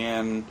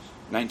 In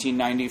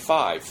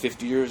 1995,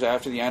 50 years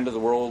after the end of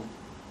the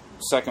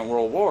Second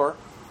World War,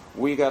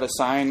 we got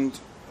assigned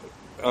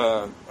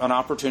an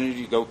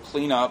opportunity to go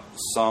clean up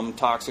some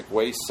toxic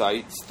waste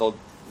sites the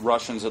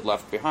Russians had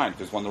left behind.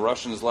 Because when the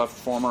Russians left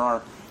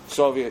former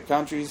Soviet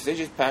countries, they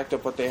just packed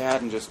up what they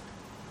had and just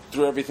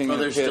threw everything in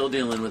the pit. Still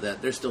dealing with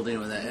that. They're still dealing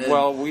with that. And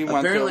well, we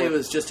went apparently it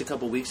was just a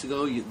couple weeks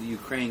ago. The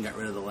Ukraine got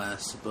rid of the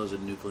last supposed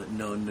nuclear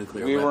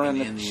weapon. We were in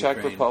the Czech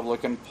Ukraine.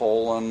 Republic and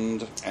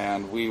Poland,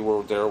 and we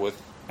were there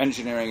with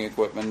engineering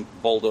equipment,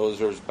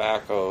 bulldozers,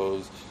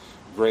 backhoes,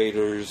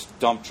 graders,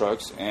 dump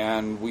trucks,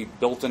 and we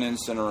built an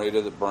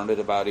incinerator that burned at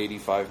about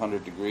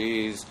 8,500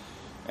 degrees,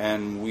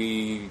 and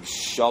we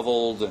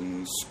shoveled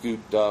and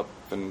scooped up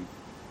and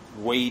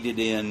waded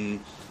in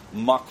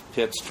muck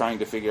pits trying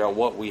to figure out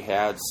what we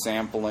had,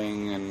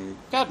 sampling, and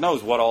God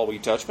knows what all we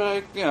touched.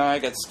 But I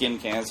got skin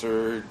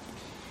cancer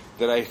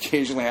that I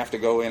occasionally have to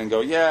go in and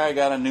go, yeah, I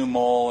got a new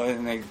mole,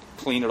 and they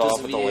clean it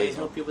off with the laser. Does the VA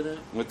help you with that?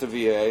 With the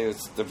VA,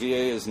 the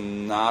VA is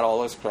not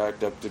all it's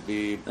cracked up to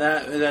be.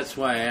 That's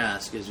why I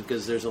ask, is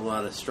because there's a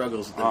lot of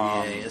struggles with the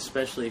VA,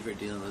 especially if you're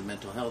dealing with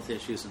mental health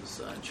issues and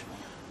such.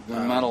 The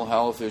mental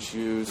health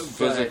issues,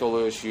 physical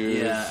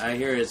issues. Yeah, I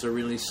hear it's a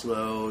really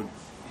slow,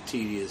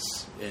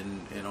 tedious,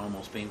 and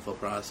almost painful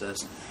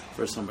process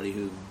for somebody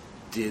who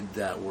did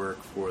that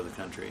work for the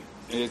country.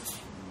 It's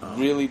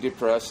really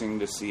depressing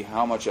to see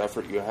how much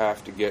effort you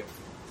have to get.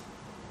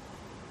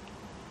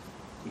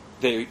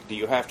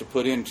 You have to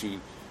put in to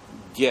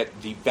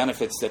get the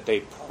benefits that they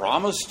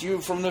promised you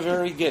from the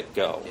very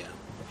get-go.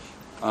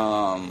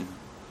 Yeah.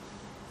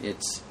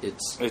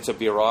 It's a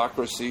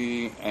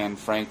bureaucracy, and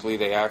frankly,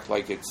 they act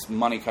like it's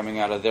money coming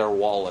out of their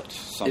wallet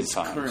sometimes. It's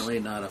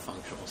currently not a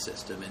functional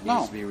system. It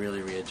needs to be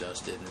really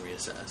readjusted and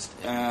reassessed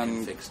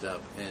and fixed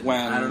up. And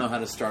I don't know how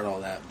to start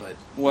all that, but...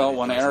 Well,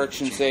 when Eric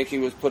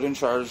Shinseki was put in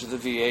charge of the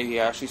VA, he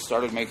actually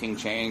started making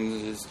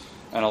changes,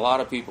 and a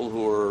lot of people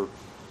who were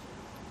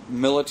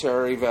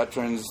military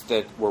veterans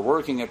that were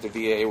working at the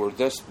VA were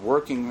just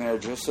working there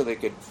just so they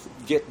could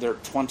get their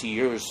 20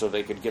 years so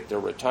they could get their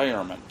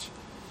retirement.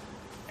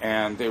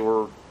 And they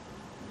were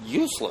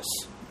useless.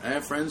 I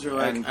have friends who are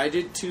like, I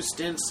did 2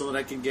 stints so that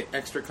I could get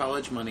extra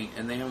college money,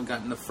 and they haven't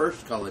gotten the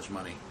first college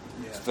money.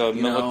 Yeah.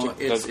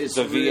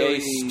 The VA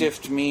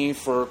stiffed me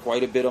for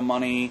quite a bit of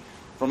money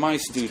for my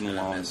student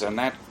loans, and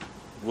that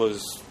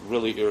was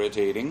really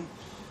irritating.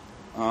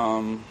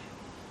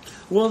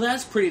 Well,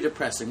 that's pretty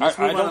depressing.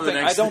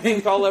 I don't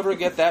think I'll ever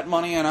get that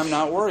money, and I'm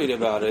not worried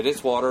about it.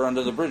 It's water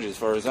under the bridge as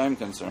far as I'm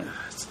concerned.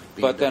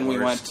 But then we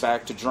went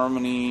back to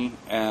Germany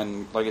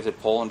and, like I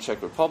said, Poland,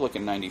 Czech Republic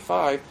in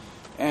 '95,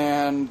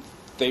 and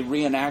they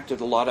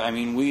reenacted a lot of...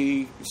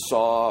 we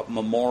saw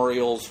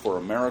memorials for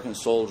American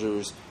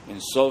soldiers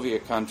in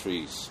Soviet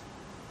countries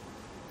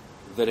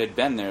that had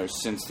been there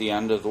since the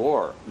end of the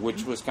war,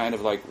 which was kind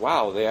of like,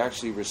 wow, they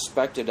actually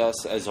respected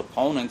us as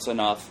opponents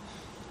enough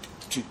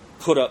to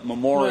put up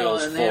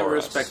memorials for us. And they have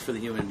respect for the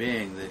human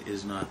being that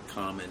is not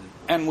common.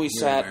 And we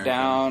sat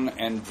down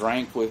and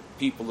drank with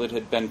people that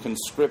had been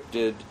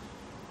conscripted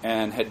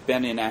and had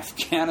been in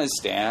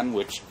Afghanistan,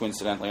 which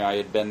coincidentally I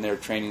had been there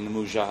training the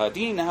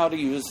Mujahideen how to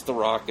use the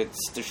rockets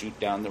to shoot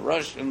down the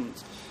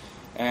Russians.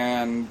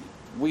 And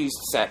we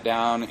sat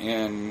down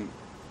in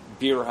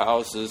beer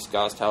houses,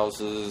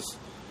 Gasthauses,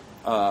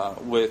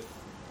 with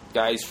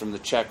guys from the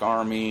Czech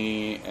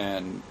Army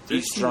and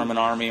East German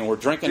Army, and we're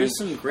drinking.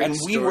 And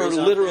we were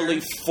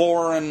literally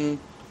foreign.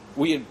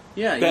 We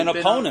had been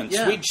opponents.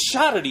 We'd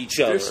shot at each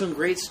other. There's some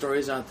great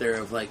stories out there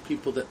of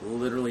people that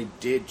literally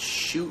did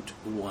shoot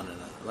one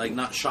another,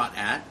 not shot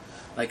at.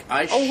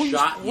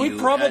 Shot you. We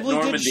probably at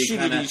Normandy, did shoot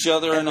at each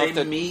other, and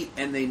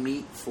they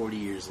meet 40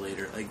 years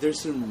later. There's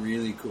some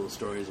really cool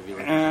stories of you.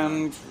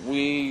 And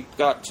we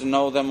got to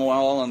know them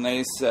well, and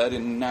they said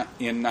in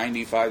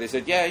 '95, they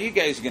said, "Yeah, you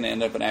guys are going to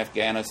end up in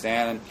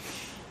Afghanistan." And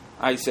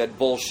I said,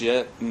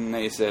 "Bullshit," and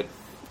they said,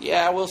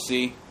 "Yeah, we'll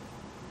see."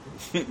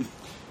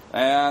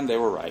 And they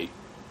were right.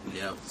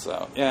 Yeah.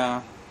 So,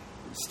 yeah.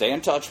 Stay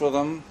in touch with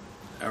them.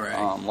 All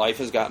right. Life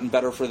has gotten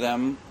better for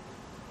them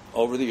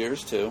over the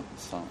years, too.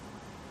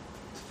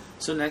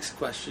 So next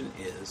question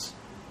is,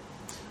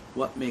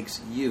 what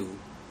makes you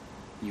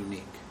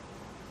unique?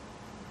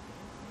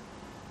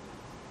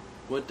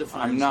 What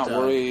defines I'm not Doug?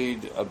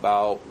 worried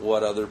about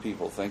what other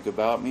people think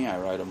about me. I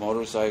ride a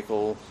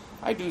motorcycle.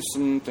 I do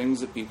some things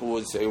that people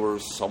would say were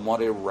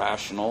somewhat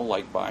irrational,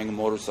 like buying a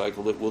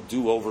motorcycle that will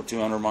do over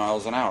 200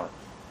 miles an hour.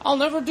 I'll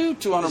never do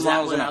 200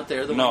 miles an hour. Out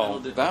there, no,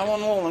 that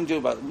one will only do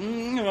about...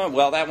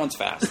 well, that one's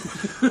fast.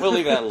 We'll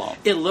leave that alone.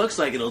 It looks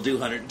like it'll do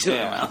 200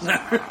 miles an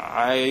hour.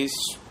 I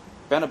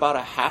spent about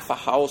a half a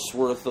house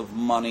worth of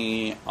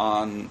money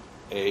on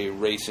a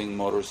racing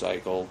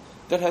motorcycle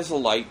that has a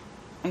light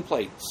and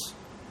plates.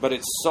 But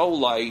it's so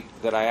light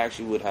that I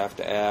actually would have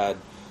to add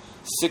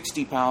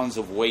 60 pounds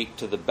of weight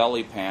to the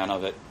belly pan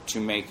of it to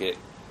make it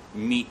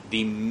meet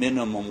the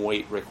minimum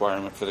weight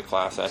requirement for the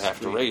class I'd have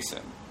to race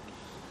in.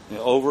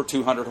 Over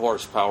 200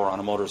 horsepower on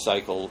a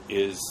motorcycle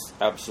is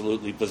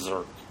absolutely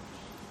berserk.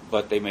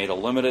 But they made a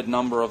limited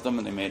number of them,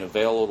 and they made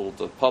available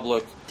to the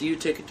public. Do you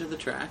take it to the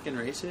track and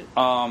race it?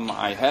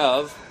 I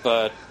have,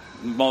 but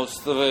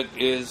most of it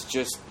is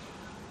just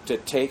to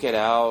take it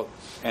out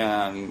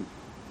and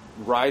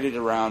ride it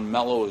around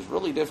mellow is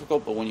really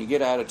difficult, but when you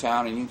get out of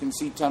town and you can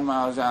see 10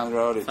 miles down the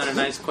road... Find a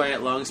nice,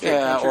 quiet, long, straight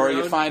country or road.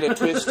 you find a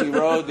twisty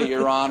road that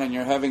you're on and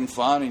you're having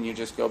fun and you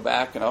just go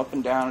back and up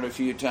and down it a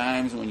few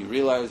times, and when you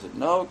realize that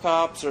no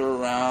cops are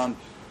around,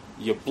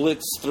 you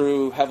blitz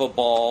through, have a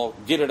ball,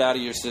 get it out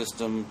of your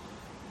system,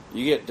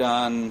 you get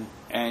done,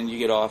 and you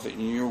get off it,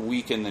 and you're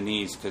weak in the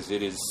knees because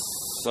it is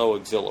so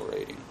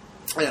exhilarating.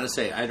 I gotta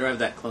say, I drive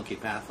that clunky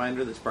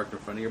Pathfinder that's parked in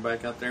front of your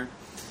bike out there,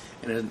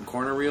 and it doesn't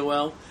corner real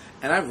well.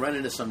 And I've run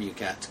into some of you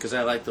cats, because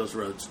I like those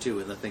roads, too,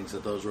 and the things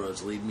that those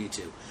roads lead me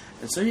to.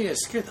 And some of you guys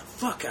scare the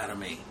fuck out of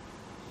me.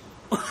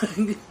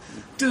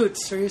 Dude,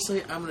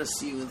 seriously, I'm going to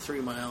see you in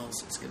 3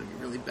 miles. It's going to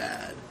be really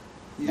bad.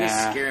 You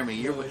just scare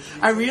me.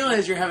 I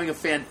realize you're having a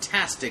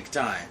fantastic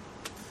time.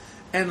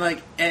 And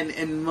like,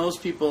 and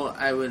most people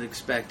I would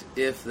expect,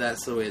 if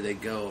that's the way they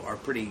go, are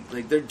pretty,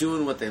 like, they're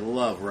doing what they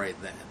love right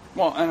then.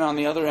 Well, and on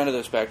the other end of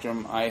the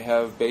spectrum, I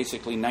have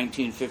basically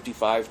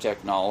 1955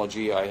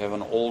 technology. I have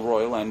an old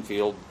Royal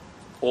Enfield,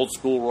 old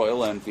school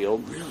Royal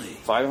Enfield. Really?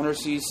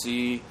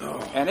 500cc.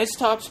 And its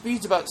top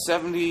speed's about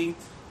 70,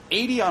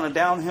 80 on a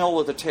downhill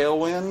with a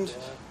tailwind.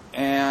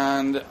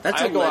 And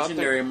that's I a go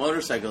legendary out there,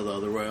 motorcycle, though,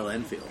 the Royal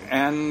Enfield.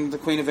 and the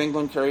Queen of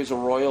England carries a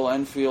Royal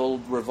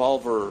Enfield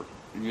revolver.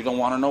 You don't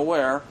want to know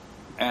where.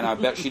 And I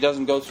bet she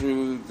doesn't go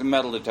through the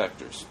metal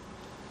detectors.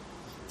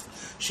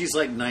 She's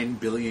like 9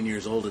 billion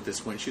years old at this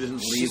point. She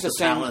doesn't leave She's the the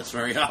same- palace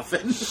very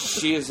often.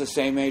 She is the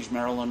same age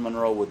Marilyn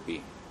Monroe would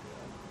be.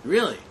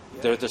 Really?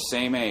 They're the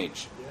same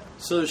age.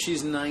 So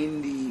she's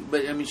 90,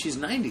 but I mean, she's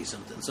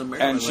 90-something. So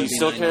Marilyn And she would be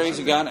still 90 carries a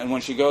something. gun, and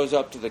when she goes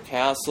up to the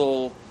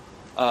castle,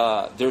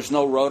 there's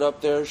no road up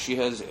there. She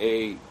has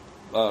a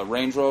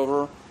Range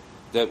Rover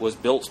that was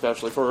built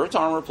specially for her. It's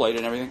armor plated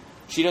and everything.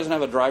 She doesn't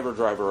have a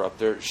driver up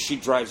there. She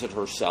drives it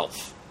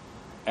herself.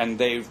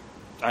 And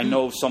I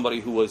know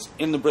somebody who was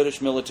in the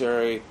British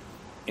military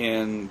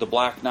in the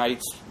Black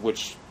Knights,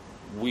 which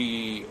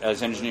we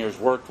as engineers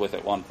worked with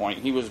at one point.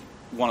 He was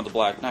one of the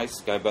Black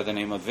Knights, a guy by the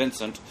name of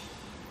Vincent.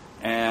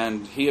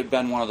 And he had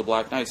been one of the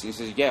Black Knights. He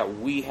says, yeah,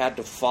 we had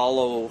to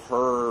follow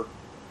her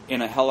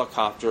in a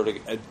helicopter.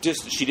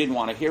 She didn't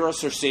want to hear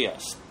us or see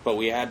us, but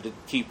we had to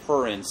keep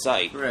her in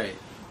sight. Right.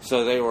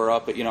 So they were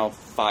up at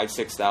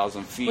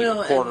 5,000-6,000 feet,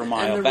 Well, a quarter and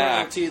mile the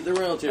back. Royalty of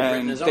Britain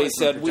And has they always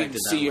said been we'd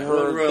protected see that way. her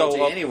Well, royalty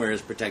go up. anywhere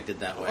is protected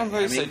that way. Well, they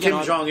I mean, said,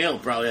 Kim Jong-il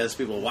probably has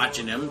people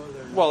watching him.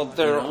 Well,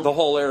 You know? the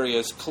whole area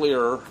is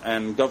clear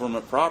and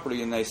government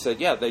property, and they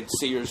said, yeah, they'd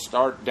see her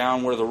start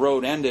down where the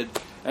road ended,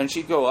 and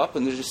she'd go up,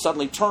 and they'd just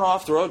suddenly turn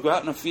off the road, go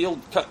out in a field,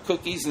 cut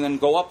cookies, and then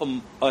go up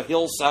a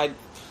hillside,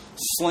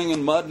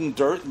 slinging mud and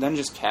dirt, and then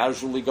just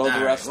casually go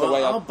the rest of the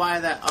way I'll up.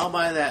 buy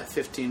that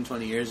 15,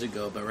 20 years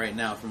ago, but right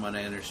now, from what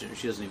I understand,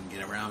 she doesn't even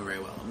get around very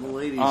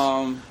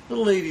well. The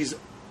lady's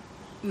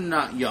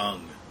not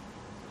young.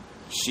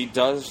 She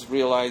does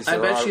realize I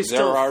bet she's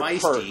still there are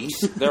feisty.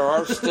 perks. There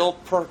are still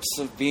perks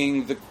of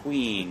being the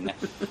queen.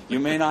 You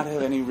may not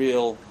have any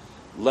real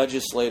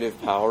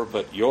legislative power,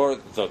 but you're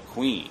the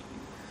queen.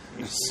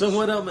 So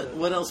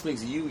what else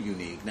makes you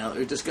unique? Now,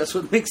 discuss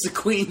what makes the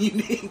queen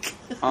unique.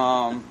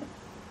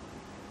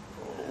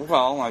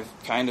 Well, I've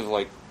kind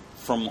of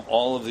from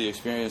all of the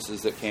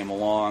experiences that came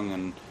along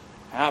and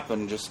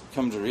happened, just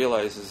come to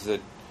realize is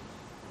that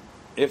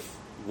if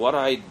what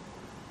I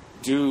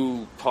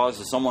do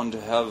causes someone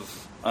to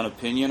have an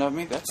opinion of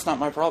me, that's not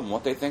my problem.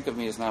 What they think of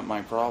me is not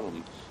my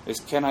problem. It's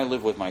can I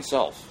live with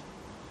myself?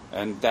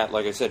 And that,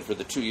 like I said, for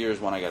the 2 years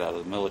when I got out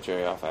of the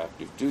military off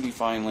active duty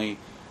finally,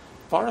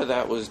 part of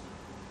that was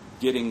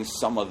getting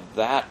some of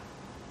that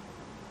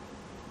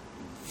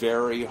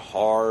very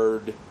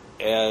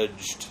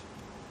hard-edged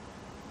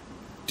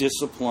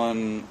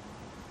discipline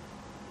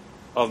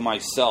of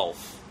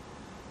myself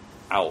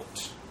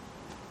out.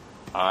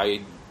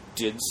 I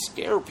did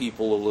scare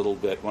people a little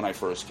bit when I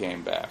first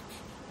came back.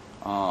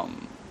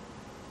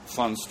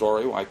 Fun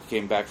story, I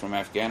came back from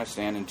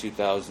Afghanistan in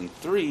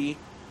 2003.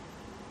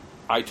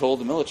 I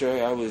told the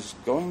military I was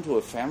going to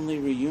a family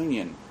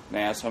reunion. And they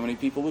asked how many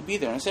people would be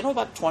there. And I said,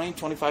 about 20,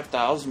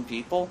 25,000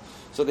 people.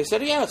 So they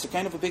said, yeah, it's a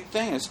kind of a big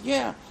thing. I said,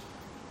 yeah.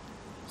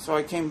 So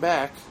I came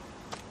back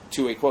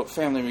to a, quote,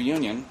 family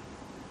reunion.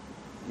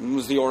 It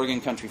was the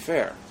Oregon Country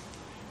Fair.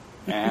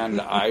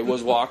 And I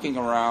was walking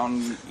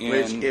around in...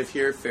 Which, if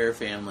you're a fair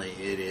family,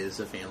 it is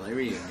a family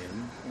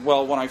reunion.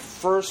 Well, when I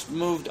first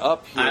moved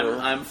up here...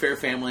 I'm fair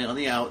family on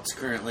the outs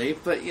currently,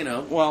 but,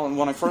 Well, and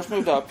when I first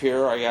moved up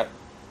here, I got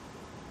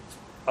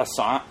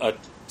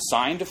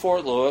assigned to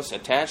Fort Lewis,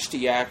 attached to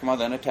Yakima,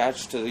 then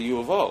attached to the U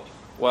of O.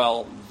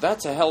 Well,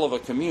 that's a hell of a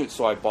commute,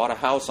 so I bought a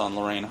house on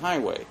Lorain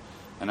Highway.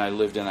 And I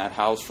lived in that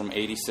house from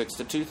 86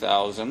 to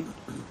 2000.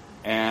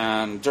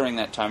 And during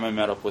that time, I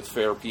met up with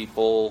fair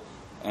people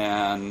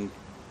and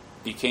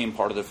became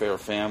part of the fair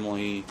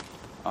family.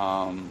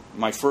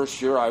 My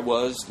first year, I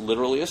was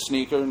literally a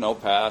sneaker, no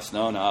pass,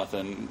 no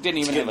nothing. Didn't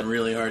even have a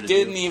really hard to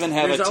didn't do. even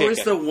have There's a always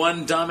ticket. the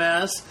one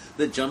dumbass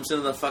that jumps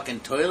into the fucking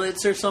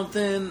toilets or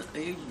something.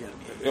 You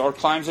gotta be... Or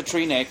climbs a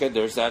tree naked.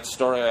 There's that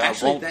story.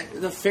 Actually,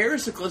 the fair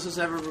is the closest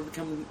I've ever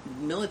become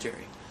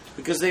military.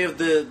 Because they have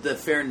the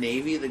Fair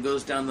Navy that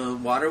goes down the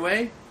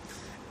waterway.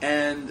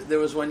 And there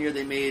was one year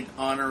they made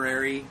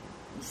honorary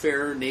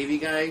Fair Navy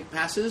guy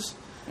passes.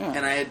 Yeah.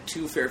 And I had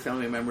 2 Fair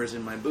family members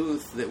in my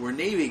booth that were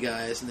Navy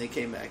guys, and they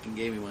came back and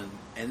gave me one.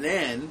 And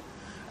then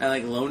I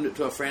loaned it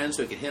to a friend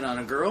so he could hit on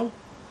a girl.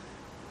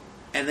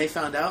 And they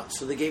found out,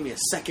 so they gave me a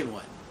second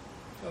one.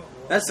 Oh, wow.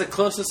 That's the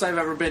closest I've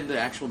ever been to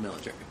actual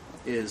military.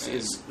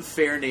 Is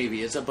Fair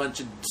Navy. It's a bunch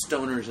of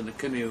stoners in a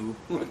canoe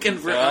looking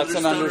for other That's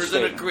an stoners in a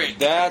understatement. creek.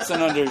 That's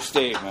an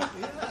understatement.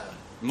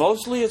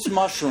 Mostly it's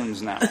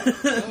mushrooms now.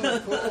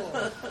 Oh,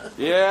 cool.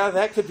 Yeah,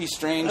 that could be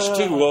strange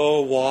too.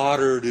 Whoa,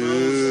 water,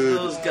 dude.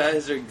 Those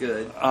guys are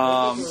good.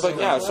 But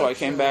yeah, so I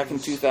came back in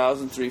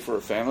 2003 for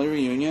a family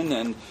reunion,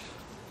 and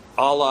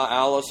a la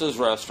Alice's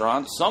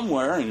restaurant,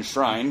 somewhere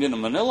enshrined in a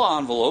manila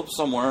envelope,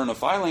 somewhere in a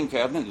filing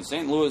cabinet in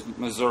St. Louis,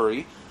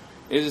 Missouri,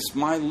 is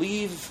my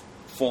leave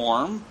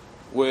form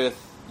with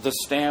the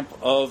stamp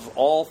of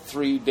all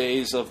 3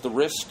 days of the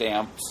wrist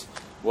stamps.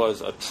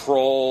 Was a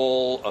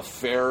troll, a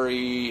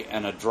fairy,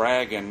 and a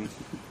dragon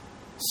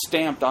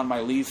stamped on my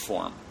leave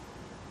form,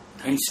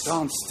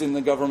 ensconced in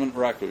the government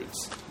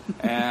records.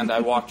 And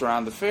I walked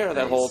around the fair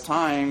that whole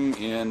time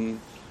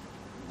in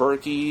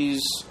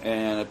Berkeys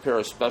and a pair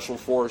of Special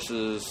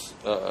Forces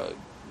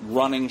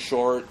running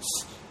shorts,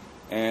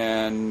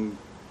 and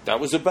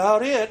that was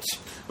about it.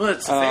 Well,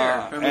 it's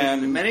fair. I mean,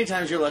 and many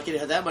times you're lucky to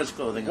have that much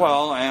clothing on.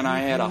 well, and I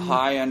had a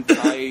high and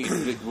tight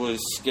that was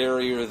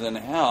scarier than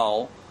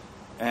hell.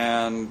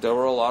 And there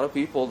were a lot of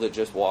people that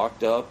just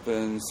walked up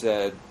and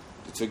said,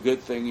 "It's a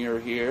good thing you're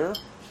here."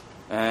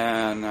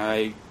 And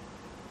I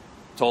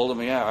told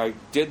them, yeah, I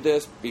did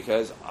this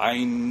because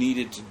I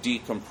needed to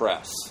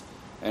decompress.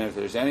 And if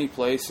there's any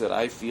place that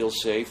I feel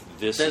safe,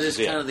 this that is is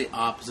it. kind of the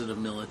opposite of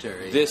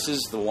military. This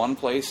is the one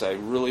place I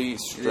really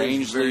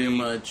strangely very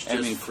much am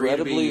just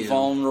incredibly free to be,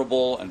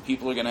 vulnerable, and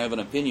people are going to have an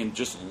opinion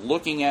just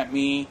looking at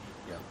me,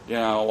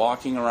 Yeah.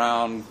 walking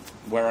around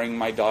wearing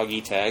my doggy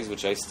tags,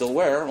 which I still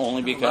wear,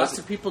 only because... Lots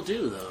of people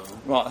do, though.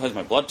 Well, it has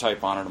my blood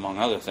type on it, among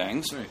other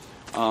things. Right.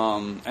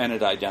 And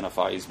it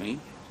identifies me.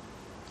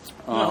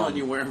 Well, when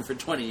you wear them for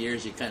 20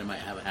 years, you kind of might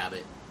have a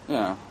habit.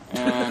 Yeah,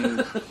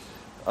 and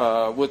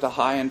with a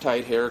high and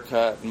tight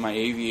haircut and my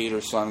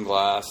aviator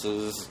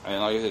sunglasses, and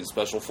like I said,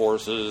 Special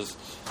Forces,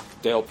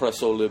 Dale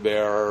Presso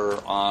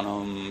Liber on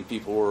them,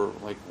 people were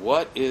like,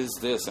 "What is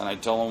this?" And I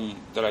tell them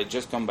that I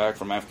just come back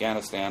from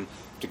Afghanistan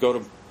to go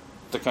to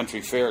the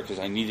country fair because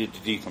I needed to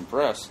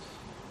decompress,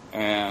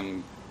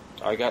 and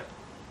I got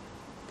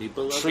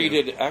People love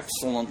treated you.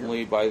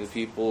 excellently by the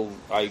people.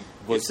 I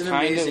was It's an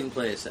kind amazing of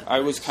place. That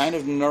I was place. kind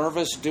of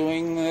nervous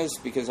doing this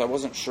because I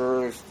wasn't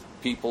sure if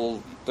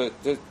people that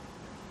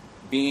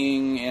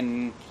being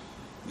in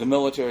the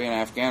military in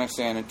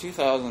Afghanistan in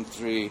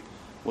 2003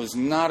 was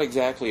not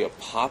exactly a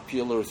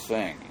popular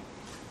thing.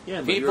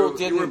 Yeah, but people you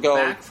didn't were go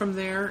back from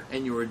there,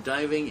 and you were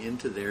diving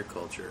into their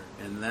culture,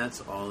 and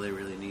that's all they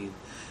really need.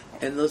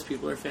 And those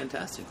people are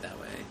fantastic that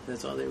way.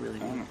 That's all they really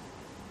need.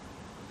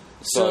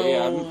 So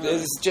yeah,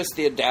 it's just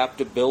the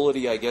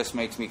adaptability, I guess,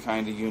 makes me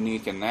kind of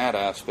unique in that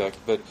aspect.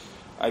 But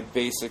I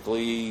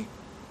basically,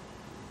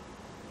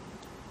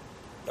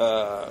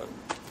 I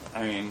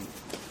mean,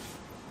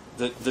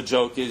 the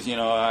joke is,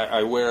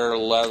 I wear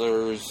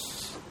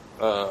leathers,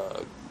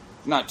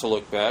 not to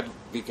look bad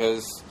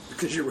because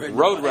you're wearing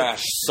road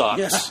rash sucks.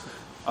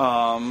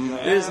 Yeah.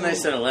 It is a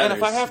nice set of leathers. And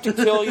if I have to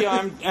kill you,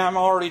 I'm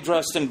already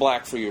dressed in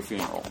black for your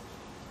funeral.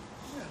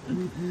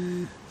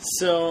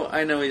 So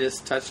I know we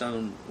just touched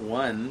on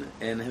one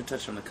and have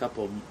touched on a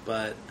couple,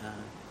 but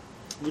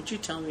would you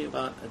tell me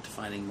about a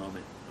defining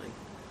moment, like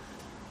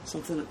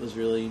something that was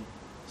really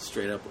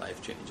straight up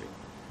life changing?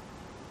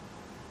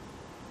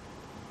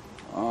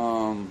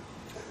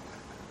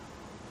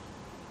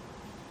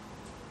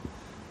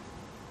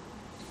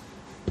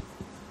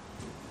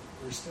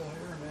 We're still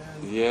here,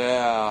 man.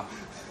 Yeah.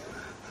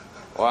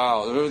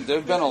 Wow,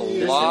 there've been a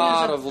This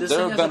lot thing of has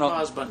there a have been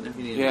pause button if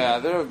you need yeah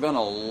it. there have been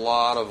a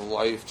lot of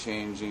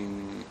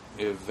life-changing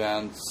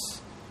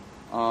events.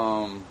 You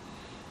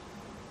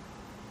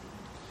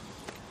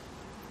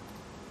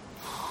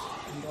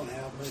don't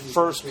have many.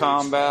 First kids.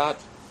 combat.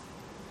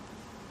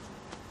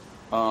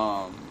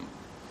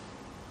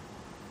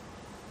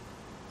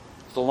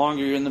 The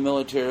longer you're in the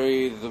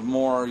military, the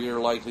more you're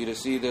likely to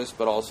see this,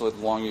 but also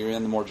the longer you're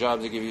in, the more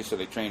jobs they give you, so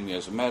they trained me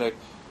as a medic.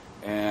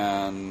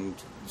 And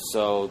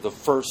so the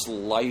first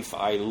life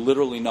I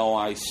literally know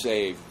I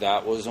saved,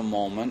 that was a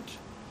moment.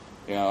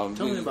 Tell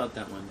me about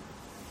that one.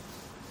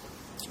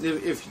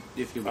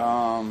 If you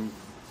want.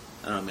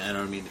 I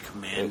don't mean to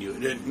command you.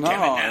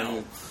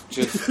 No,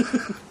 just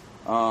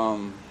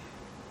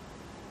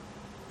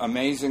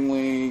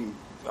amazingly,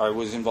 I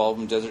was involved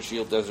in Desert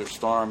Shield, Desert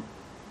Storm,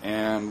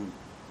 and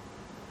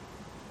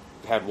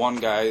had one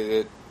guy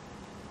that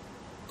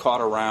caught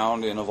a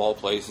round in, of all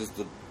places,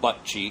 the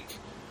butt cheek.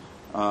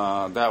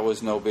 That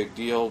was no big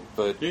deal,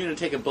 but... You're going to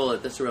take a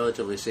bullet. That's a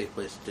relatively safe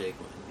place to take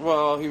one.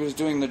 Well, he was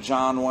doing the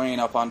John Wayne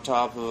up on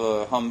top of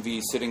a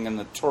Humvee, sitting in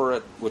the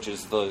turret, which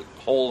is the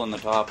hole in the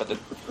top of the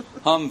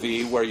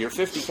Humvee, where your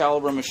 .50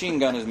 caliber machine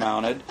gun is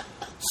mounted,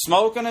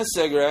 smoking a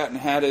cigarette, and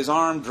had his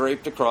arm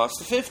draped across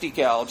the .50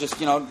 cal,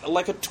 just,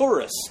 like a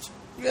tourist.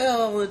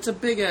 Well, it's a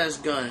big-ass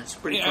gun. It's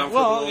pretty Yeah,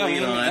 comfortable well, to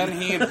lean on. and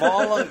he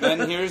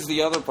and here's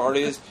the other part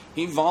is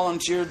he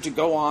volunteered to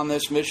go on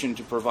this mission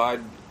to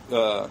provide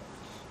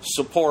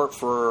support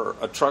for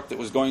a truck that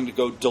was going to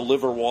go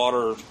deliver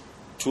water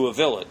to a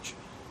village.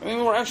 I mean,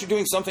 we were actually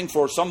doing something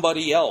for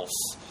somebody else.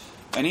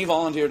 And he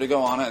volunteered to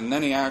go on it, and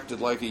then he acted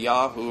like a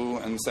yahoo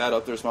and sat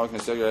up there smoking a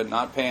cigarette,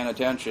 not paying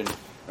attention.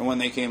 And when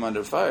they came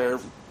under fire,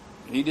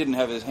 he didn't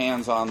have his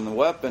hands on the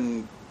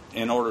weapon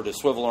in order to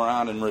swivel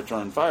around and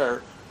return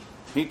fire.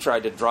 He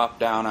tried to drop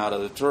down out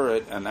of the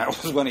turret, and that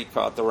was when he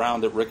caught the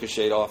round that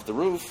ricocheted off the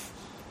roof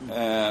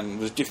and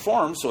was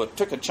deformed, so it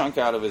took a chunk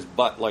out of his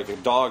butt like a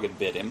dog had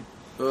bit him.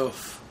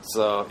 Oof.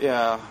 So,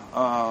 yeah.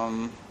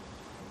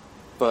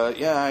 But,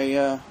 yeah,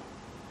 I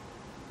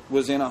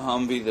was in a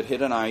Humvee that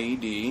hit an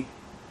IED.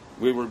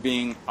 We were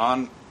being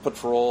on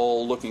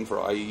patrol looking for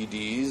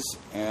IEDs,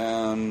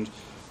 and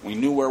we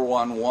knew where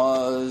one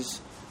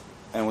was,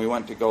 and we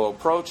went to go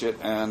approach it,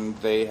 and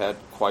they had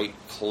quite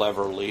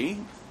cleverly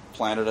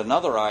planted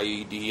another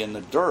IED in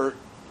the dirt.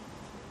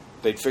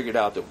 They'd figured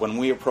out that when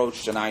we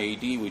approached an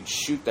IED, we'd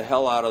shoot the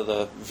hell out of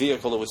the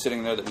vehicle that was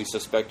sitting there that we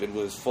suspected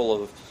was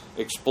full of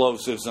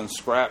explosives and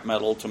scrap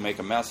metal to make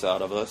a mess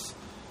out of us.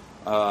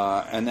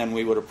 And then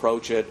we would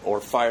approach it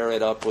or fire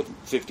it up with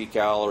 50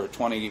 cal or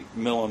 20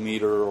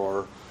 millimeter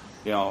or,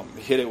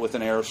 hit it with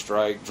an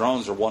airstrike.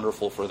 Drones are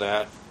wonderful for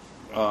that.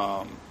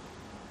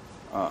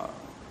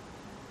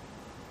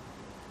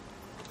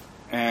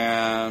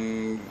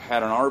 And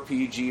had an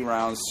RPG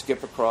round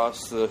skip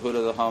across the hood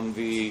of the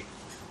Humvee.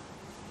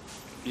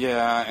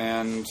 Yeah,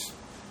 and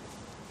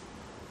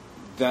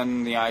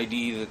then the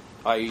IED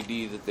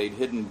that they'd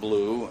hidden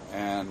blew,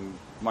 and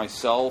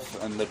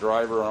myself and the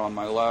driver on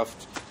my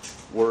left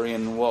were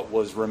in what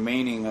was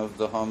remaining of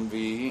the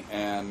Humvee,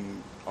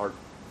 and our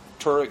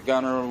turret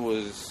gunner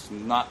was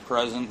not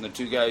present. The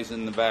two guys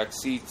in the back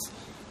seats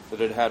that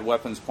had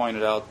weapons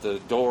pointed out the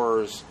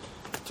doors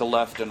to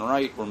left and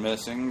right were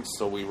missing,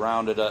 so we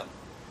rounded up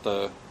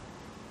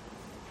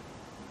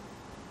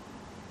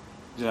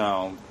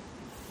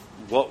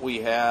what we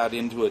had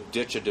into a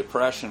ditch of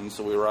depression,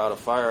 so we were out of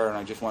fire, and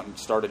I just went and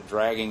started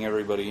dragging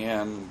everybody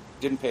in.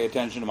 Didn't pay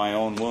attention to my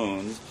own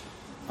wounds.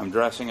 I'm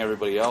dressing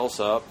everybody else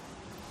up,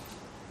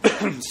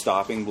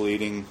 stopping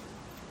bleeding,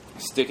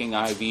 sticking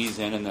IVs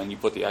in, and then you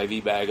put the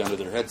IV bag under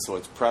their head so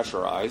it's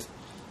pressurized.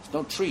 There's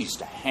no trees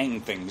to hang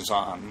things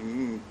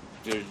on.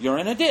 You're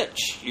in a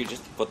ditch. You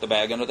just put the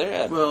bag under their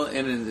head. Well,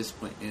 and in this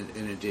point,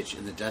 in a ditch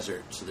in the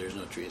desert, so there's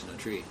no trees, no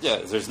trees. Yeah,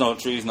 there's no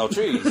trees, no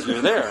trees.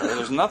 You're there.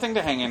 There's nothing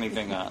to hang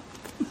anything on.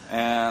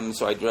 And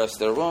so I dressed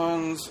their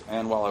wounds,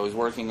 and while I was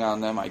working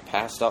on them, I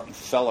passed up and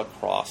fell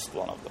across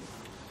one of them.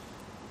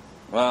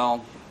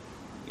 Well,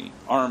 the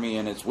Army,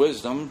 in its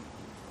wisdom,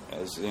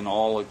 as in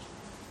all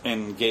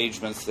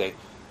engagements,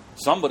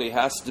 somebody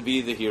has to be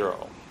the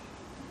hero.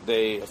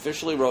 They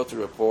officially wrote the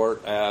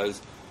report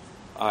as,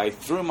 I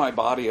threw my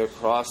body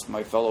across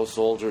my fellow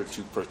soldier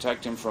to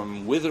protect him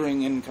from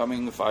withering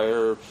incoming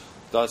fire,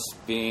 thus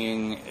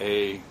being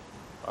a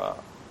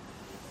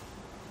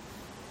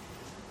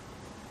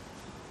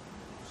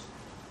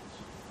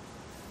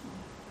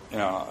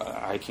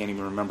I can't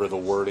even remember the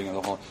wording of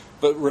the whole,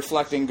 but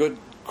reflecting good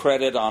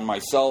credit on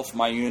myself,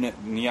 my unit,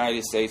 and the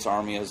United States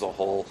Army as a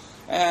whole,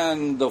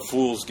 and the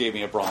fools gave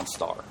me a Bronze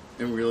Star.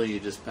 And really, you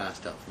just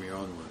passed out from your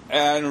own wounds.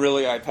 And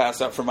really, I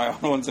passed out from my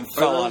own wounds and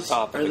fell on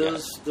top of the guy. Are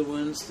those the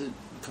wounds that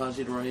caused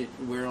you to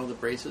wear all the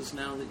braces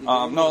now that you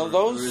no,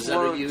 those or is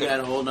were... That you had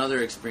a whole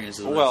other experience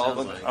is what well, it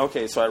sounds like.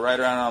 Okay, so I ride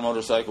around on a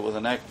motorcycle with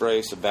a neck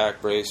brace, a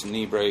back brace, a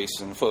knee brace,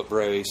 and a foot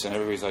brace, and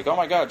everybody's like, oh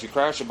my God, did you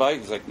crash a bike?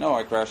 He's like, no,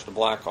 I crashed a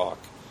Blackhawk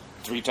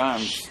 3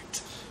 times.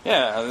 Shit.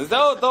 Yeah,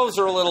 those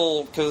are a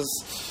little... because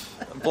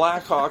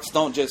Blackhawks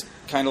don't just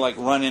kind of like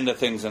run into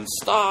things and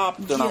stop.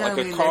 They're not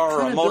like a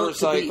car or a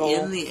motorcycle.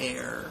 They're in the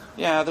air.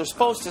 Yeah, they're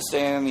supposed to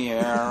stay in the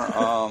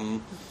air.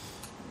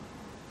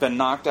 Been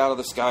knocked out of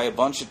the sky a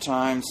bunch of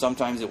times.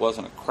 Sometimes it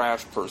wasn't a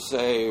crash per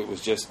se. It was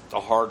just a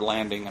hard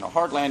landing. And a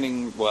hard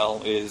landing,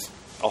 well, is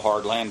a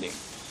hard landing.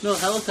 No,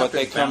 helicopters but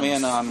they come bounce.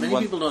 in on Many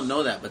people don't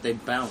know that, but they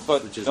bounce.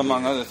 But which is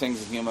among weird. other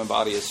things, the human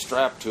body is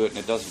strapped to it, and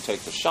it doesn't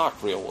take the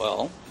shock real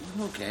well.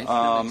 Okay.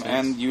 That makes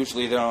sense. And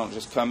usually they don't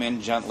just come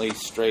in gently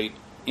straight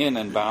in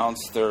and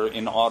bounce. They're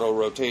in auto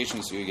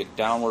rotation, so you get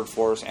downward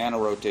force and a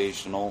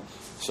rotational.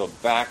 So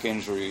back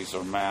injuries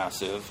are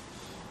massive.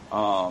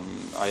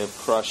 I have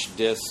crushed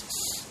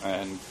discs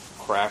and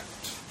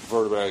cracked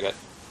vertebrae. I got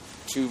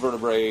 2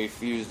 vertebrae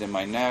fused in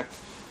my neck,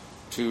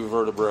 2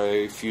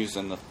 vertebrae fused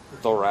in the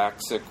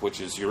thoracic, which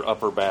is your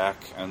upper back,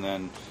 and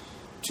then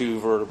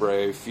 2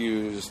 vertebrae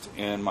fused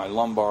in my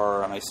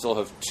lumbar, and I still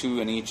have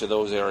 2 in each of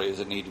those areas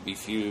that need to be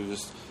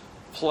fused.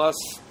 Plus,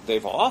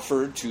 they've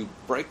offered to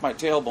break my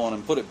tailbone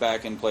and put it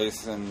back in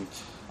place, and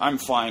I'm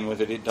fine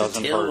with it. It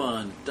doesn't hurt.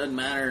 Tailbone doesn't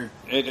matter.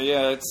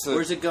 It's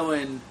Where's it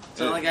going? It's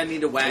not like I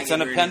need to wag It's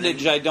an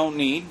appendage I don't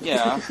need.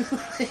 Yeah,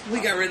 we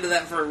got rid of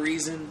that for a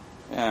reason.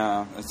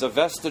 yeah. It's a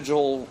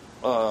vestigial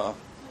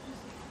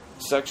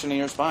section of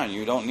your spine.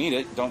 You don't need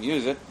it. Don't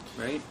use it.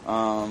 Right.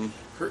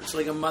 Hurts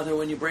like a mother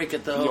when you break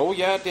it, though. Oh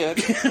yeah, it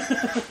did.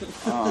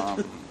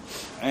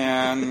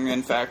 And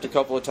in fact, a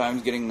couple of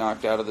times getting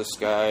knocked out of the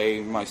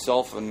sky,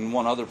 myself and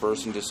one other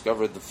person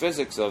discovered the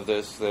physics of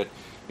this, that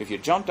if you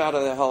jumped out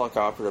of the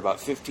helicopter about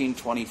 15,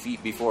 20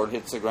 feet before it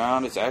hits the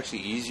ground, it's actually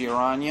easier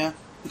on you.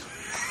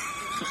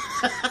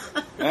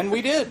 And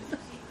we did.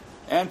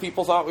 And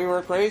people thought we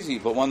were crazy,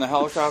 but when the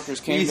helicopters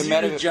came to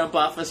Easier to jump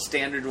off a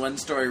standard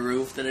one-story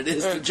roof than it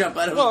is to jump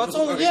out of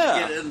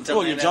a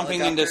well, you're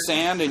jumping into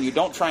sand, and you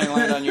don't try and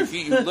land on your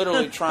feet. You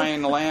literally try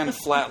and land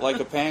flat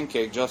like a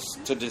pancake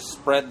just to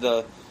spread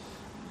the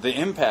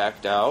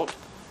impact out.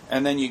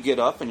 And then you get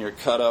up, and you're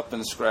cut up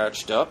and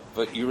scratched up,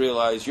 but you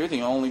realize you're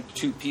the only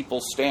two people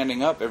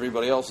standing up.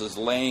 Everybody else is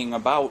laying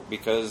about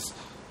because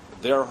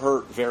they're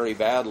hurt very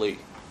badly.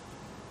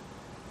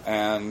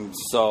 And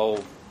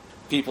so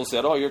people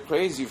said, "Oh, you're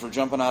crazy for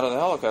jumping out of the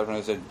helicopter." And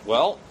I said,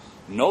 "Well,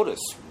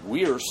 notice,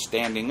 we're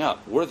standing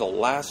up. We're the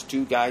last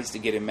two guys to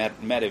get a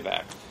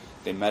medevac.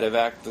 They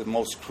medevac the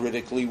most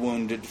critically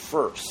wounded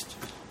first."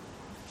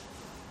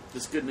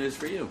 That's good news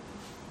for you.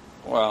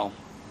 Well,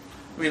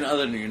 I mean,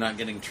 other than you're not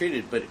getting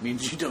treated, but it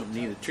means you don't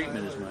need a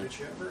treatment as much.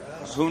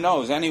 who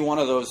knows? Any one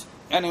of those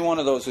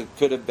it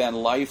could have been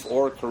life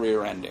or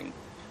career ending.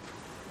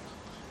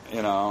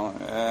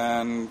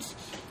 And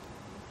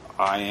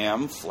I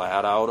am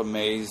flat out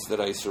amazed that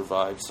I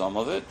survived some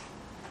of it.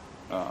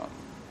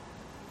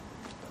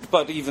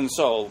 But even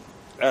so,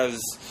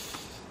 as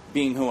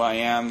being who I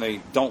am,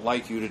 they don't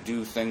like you to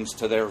do things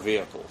to their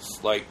vehicles,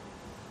 like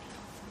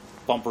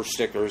bumper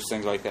stickers,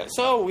 things like that.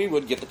 So we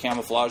would get the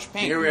camouflage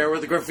paint. Here we are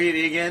with the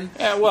graffiti again.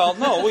 Yeah, well,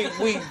 no,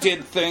 we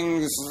did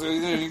things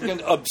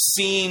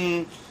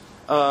obscene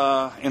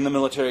in the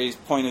military's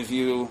point of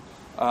view.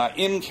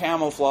 In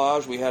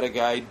camouflage, we had a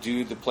guy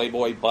do the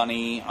Playboy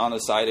bunny on the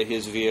side of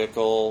his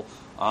vehicle.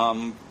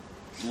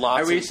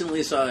 I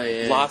recently saw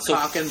a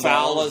cock and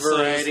balls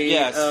variety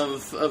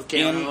of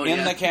camo.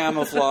 In the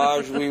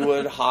camouflage, we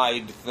would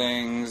hide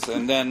things,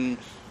 and then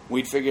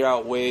we'd figure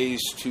out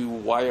ways to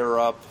wire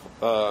up.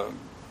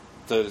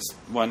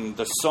 When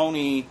the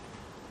Sony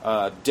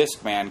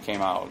Discman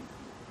came out,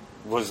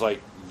 was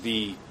like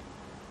the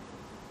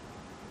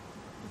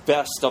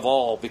best of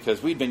all,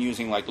 because we'd been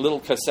using like little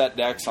cassette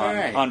decks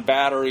on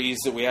batteries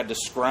that we had to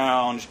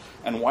scrounge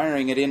and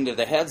wiring it into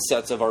the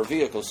headsets of our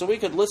vehicles so we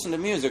could listen to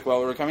music while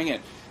we were coming in.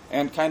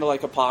 And kind of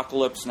like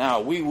Apocalypse Now,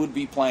 we would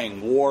be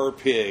playing War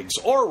Pigs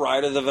or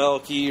Ride of the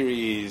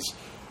Valkyries.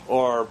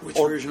 Which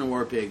version of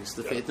War Pigs?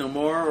 The Faith No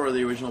More or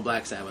the original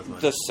Black Sabbath one?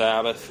 The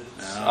Sabbath.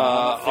 Faith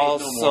No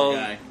More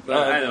guy. But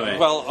either way.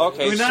 Well,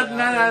 okay. Not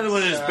either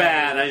one is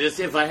bad.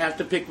 If I have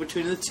to pick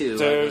between the two.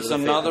 There's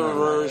another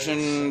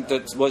version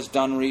that was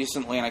done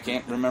recently, and I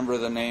can't remember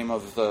the name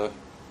of the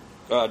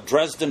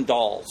Dresden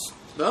Dolls.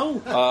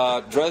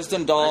 Oh.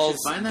 Dresden Dolls,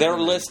 they're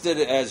listed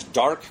as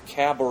Dark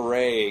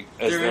Cabaret.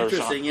 They're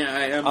interesting,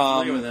 yeah. I'm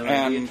familiar with them.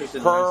 And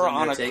her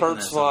on a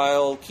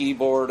Kurzweil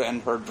keyboard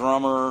and her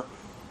drummer,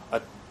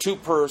 a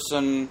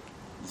two-person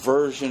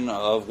version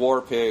of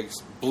War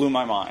Pigs, blew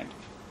my mind.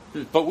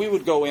 But we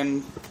would go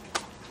in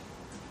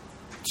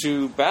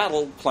to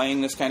battle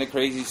playing this kind of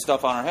crazy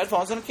stuff on our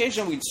headphones, and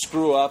occasionally we'd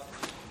screw up,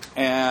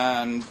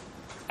 and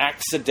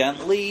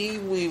accidentally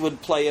we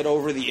would play it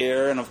over the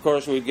air, and of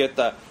course we'd get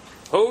the,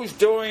 "Who's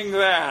doing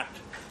that?"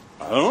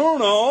 "I don't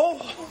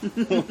know."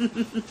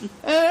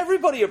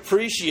 Everybody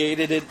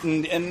appreciated it,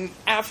 and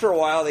after a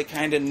while they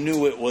kind of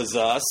knew it was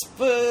us,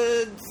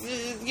 but,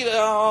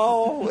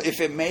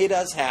 if it made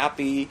us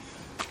happy...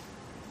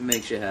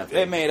 Makes you happy.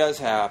 It made us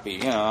happy,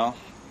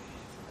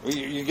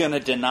 You're going to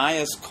deny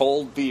us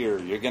cold beer.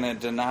 You're going to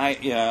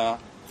deny...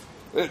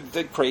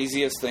 The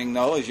craziest thing,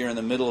 though, is you're in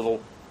the middle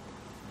of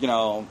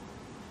a,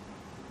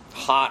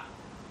 hot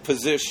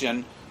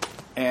position,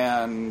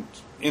 and...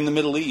 in the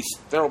Middle East,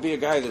 there will be a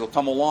guy that will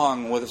come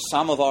along with a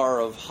samovar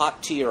of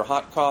hot tea or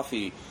hot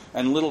coffee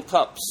and little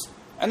cups.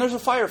 And there's a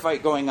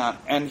firefight going on.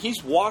 And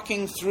he's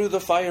walking through the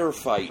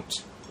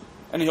firefight.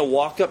 And he'll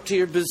walk up to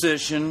your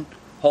position,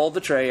 hold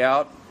the tray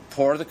out,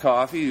 pour the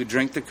coffee, you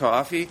drink the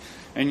coffee,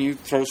 and you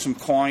throw some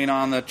coin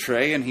on the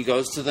tray, and he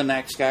goes to the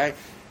next guy.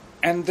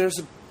 And there's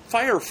a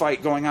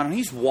firefight going on, and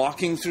he's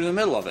walking through the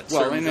middle of it.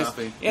 Well,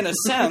 in a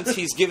sense,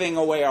 he's giving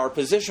away our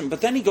position.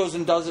 But then he goes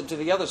and does it to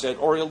the other side,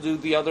 or he'll do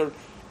the other...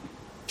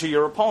 to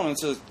your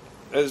opponents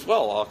as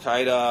well.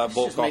 Al-Qaeda,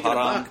 Boko Haram.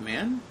 A buck,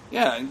 man.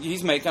 Yeah,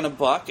 he's making a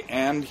buck,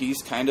 and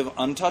he's kind of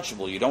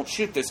untouchable. You don't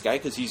shoot this guy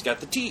because he's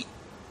got the tea.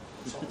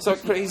 So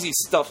crazy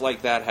stuff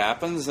like that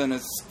happens, and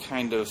it's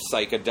kind of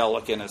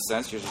psychedelic in a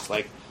sense. You're just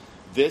like,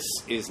 this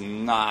is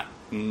not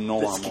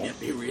normal. This can't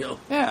be real.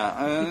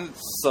 Yeah, and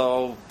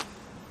so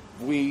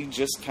we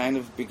just kind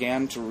of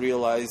began to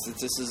realize that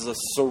this is a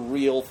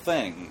surreal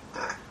thing.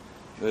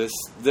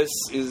 This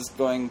is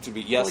going to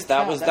be... Yes,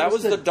 that was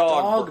the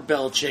dog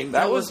belching.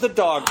 That was the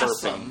dog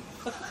awesome.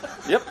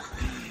 burping. Yep.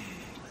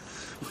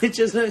 Which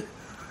is a...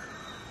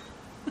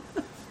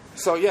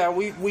 So, yeah,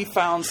 we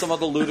found some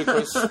of the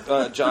ludicrous...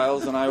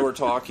 Giles and I were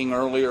talking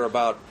earlier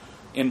about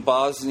in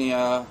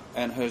Bosnia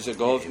and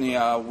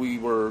Herzegovina, we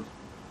were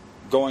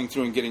going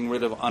through and getting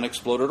rid of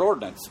unexploded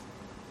ordnance.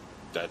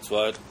 That's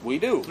what we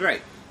do.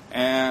 Right.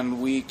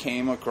 And we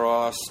came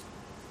across...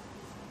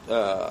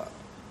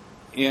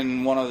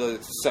 in one of the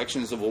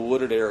sections of a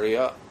wooded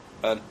area,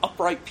 an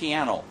upright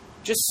piano,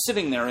 just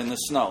sitting there in the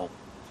snow.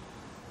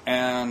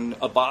 And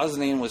a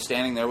Bosnian was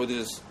standing there with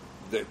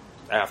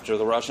after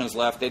the Russians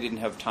left, they didn't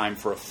have time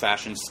for a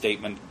fashion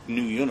statement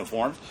new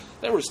uniforms.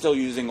 They were still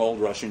using old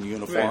Russian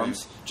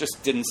uniforms. Right.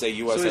 Just didn't say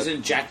USSR. So he's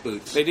in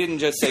jackboots. They didn't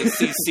just say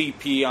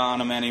CCP on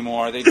them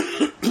anymore. They'd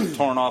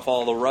torn off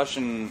all the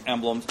Russian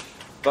emblems.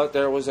 But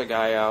there was a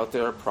guy out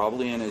there,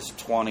 probably in his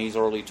 20s,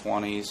 early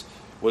 20s,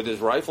 with his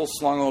rifle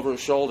slung over his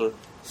shoulder,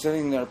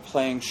 sitting there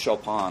playing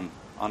Chopin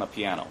on a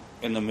piano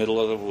in the middle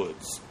of the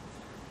woods.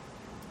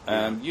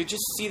 And you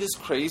just see this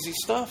crazy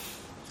stuff.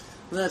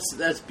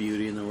 That's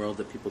beauty in the world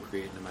that people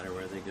create no matter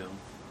where they go.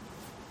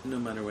 No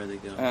matter where they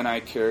go. And I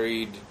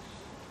carried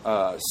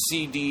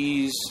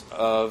CDs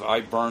of...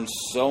 I burned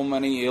so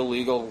many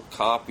illegal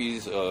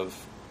copies of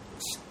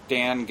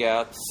Stan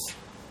Getz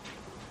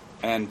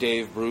and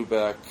Dave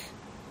Brubeck.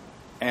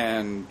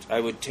 And I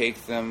would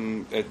take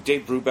them...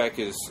 Dave Brubeck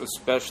is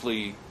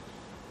especially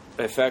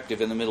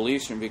effective in the Middle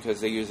Eastern because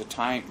they use a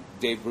time...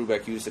 Dave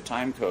Brubeck used a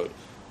time code.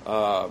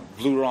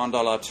 Blue Ronde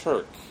à la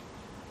Turque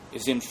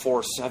is in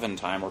 4/7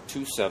 time or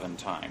 2/7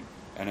 time,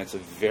 and it's a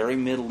very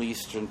Middle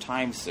Eastern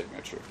time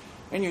signature.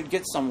 And you'd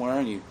get somewhere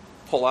and you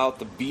pull out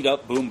the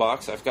beat-up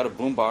boombox. I've got a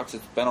boombox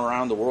that's been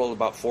around the world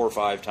about 4 or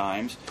 5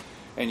 times,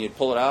 and you'd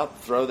pull it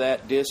out, throw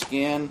that disc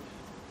in,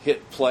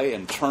 hit play,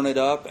 and turn it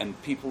up, and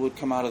people would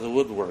come out of the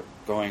woodwork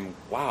going,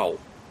 "Wow,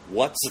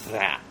 what's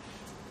that?"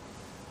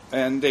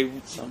 And they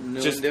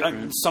just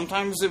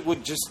sometimes it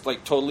would just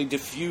like totally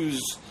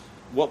diffuse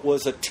what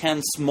was a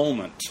tense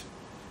moment.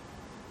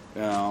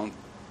 You know.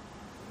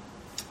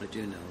 I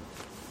do know.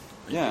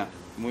 Yeah,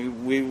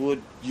 we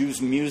would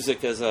use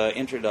music as an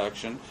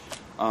introduction.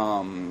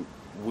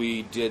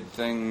 We did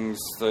things,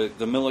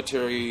 the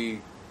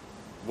military,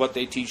 what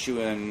they teach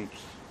you in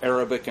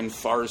Arabic and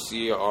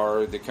Farsi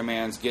are the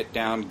commands: get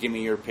down, give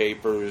me your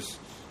papers,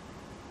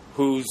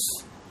 who's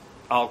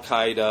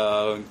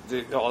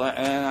Al-Qaeda, all that.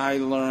 And I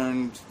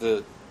learned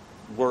the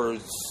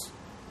words.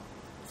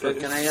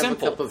 Can I have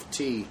simple. A cup of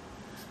tea?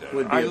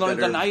 I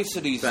learned the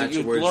niceties that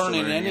you'd learn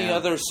in any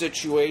other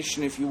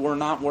situation if you were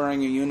not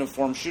wearing a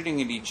uniform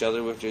shooting at each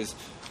other, which is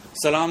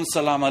Salam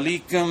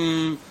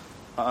Alaikum,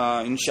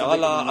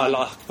 Inshallah,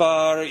 Allah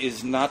Akbar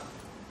is not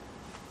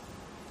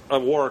a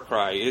war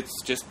cry.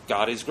 It's just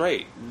God is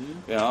great.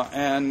 Mm-hmm. You know,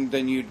 and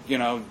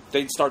then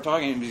they'd start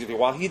talking and you'd say,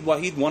 Wahid,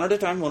 Wahid, one at a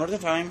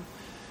time,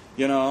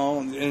 you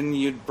know, and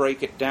you'd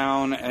break it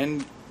down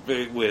and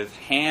with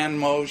hand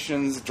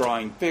motions,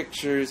 drawing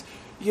pictures,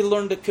 you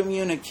learn to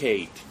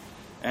communicate.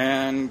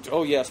 And,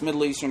 oh yes,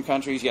 Middle Eastern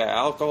countries, yeah,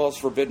 alcohol's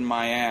forbidden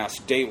my ass.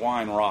 Date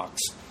wine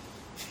rocks.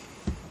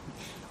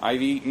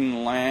 I've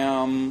eaten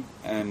lamb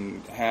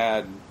and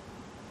had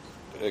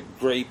a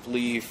grape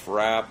leaf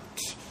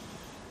wrapped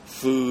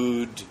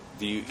food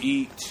that you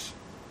eat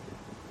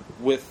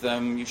with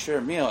them. You share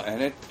a meal,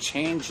 and it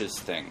changes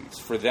things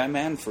for them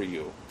and for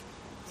you.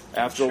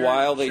 After a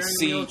while, they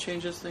see... Meal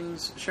changes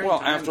things.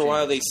 After a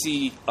while, they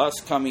see us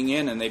coming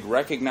in, and they'd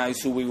recognize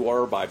who we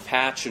were by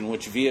patch and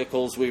which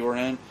vehicles we were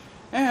in.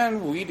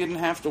 And we didn't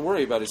have to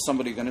worry about, is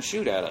somebody going to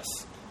shoot at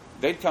us?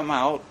 They'd come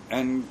out,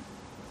 and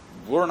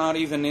we're not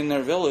even in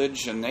their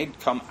village, and they'd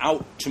come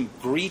out to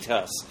greet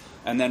us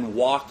and then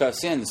walk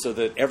us in so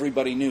that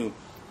everybody knew,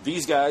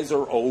 these guys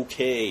are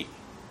okay.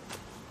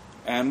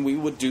 And we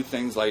would do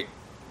things like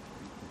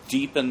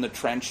deepen the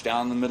trench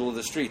down the middle of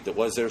the street that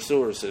was their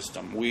sewer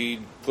system.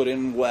 We'd put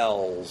in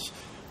wells.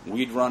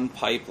 We'd run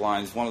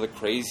pipelines. One of the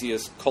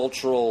craziest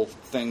cultural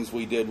things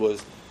we did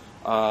was...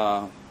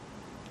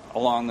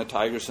 along the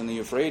Tigris and the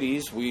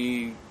Euphrates,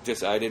 we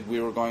decided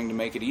we were going to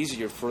make it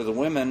easier for the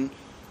women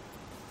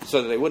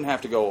so that they wouldn't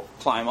have to go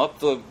climb up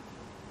the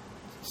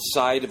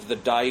side of the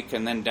dike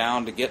and then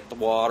down to get the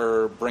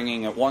water,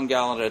 bringing it 1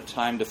 gallon at a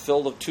time to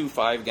fill the 2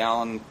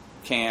 5-gallon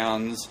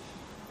cans,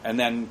 and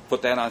then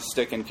put that on a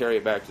stick and carry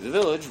it back to the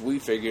village. We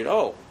figured,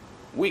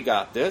 we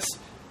got this.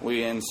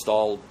 We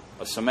installed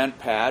a cement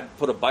pad,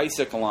 put a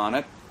bicycle on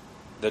it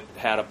that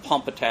had a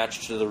pump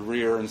attached to the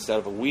rear instead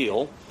of a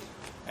wheel,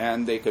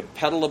 and they could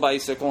pedal the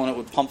bicycle and it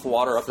would pump the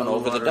water up and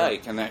over the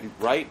dike. And then,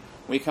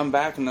 we come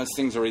back and those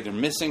things are either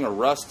missing or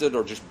rusted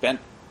or just bent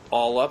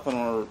all up, and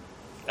we're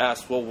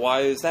asked, well,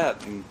 why is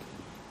that? And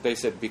they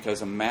said,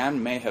 because a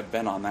man may have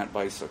been on that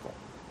bicycle.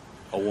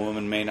 A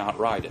woman may not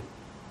ride it.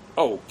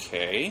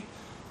 Okay.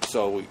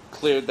 So we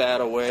cleared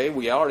that away.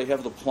 We already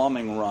have the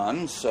plumbing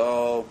run.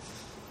 So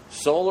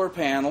solar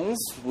panels,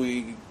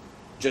 we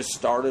just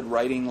started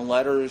writing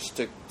letters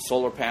to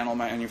solar panel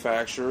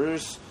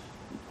manufacturers.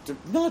 The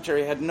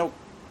military had no...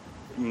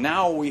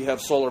 Now we have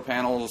solar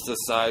panels the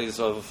size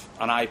of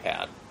an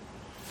iPad.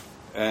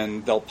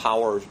 And they'll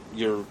power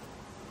your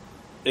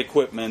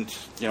equipment,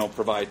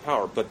 provide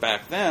power. But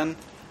back then,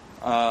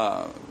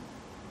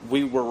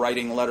 we were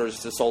writing letters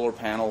to solar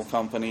panel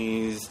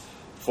companies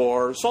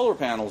for solar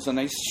panels, and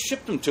they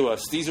shipped them to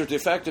us. These are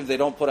defective. They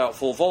don't put out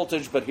full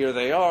voltage, but here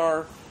they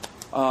are.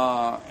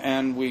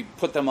 And we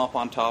put them up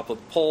on top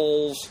of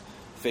poles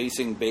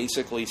facing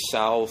basically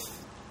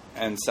south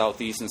and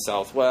southeast and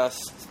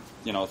southwest,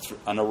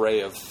 an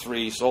array of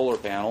 3 solar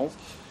panels.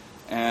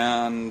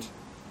 And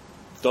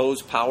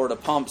those powered a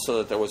pump so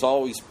that there was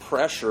always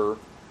pressure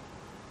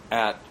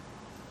at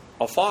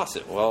a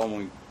faucet. Well,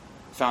 we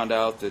found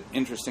out that,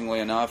 interestingly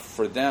enough,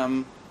 for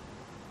them,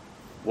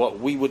 what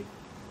we would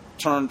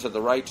turn to the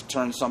right to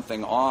turn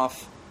something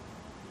off,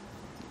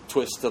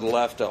 twist to the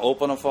left to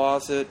open a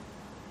faucet,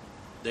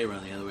 They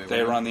run the other way around.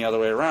 they run the other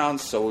way around,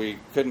 so we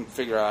couldn't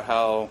figure out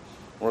how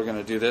we're going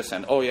to do this.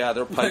 And, oh yeah,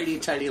 their pipe,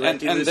 Righty-tighty, and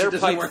lefty-loosey their doesn't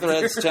pipe work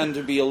threads there. tend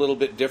to be a little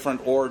bit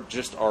different, or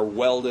just are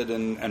welded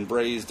and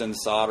brazed and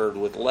soldered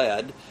with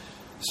lead.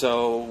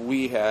 So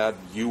we had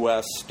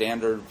U.S.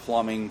 standard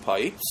plumbing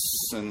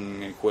pipes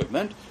and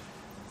equipment,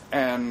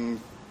 and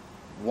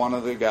one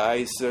of the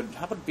guys said,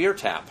 how about beer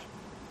tap?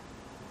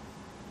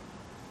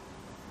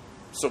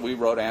 So we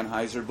wrote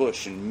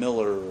Anheuser-Busch and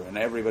Miller and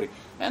everybody,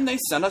 and they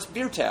sent us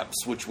beer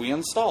taps, which we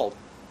installed.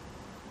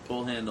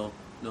 Pull handle,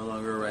 no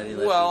longer a righty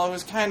lefty. Well, it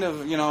was kind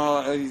of,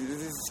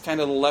 this is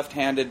kind of the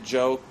left-handed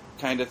joke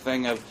kind of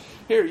thing of,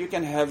 here, you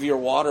can have your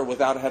water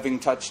without having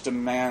touched a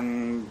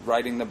man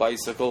riding the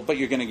bicycle, but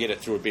you're going to get it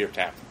through a beer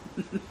tap.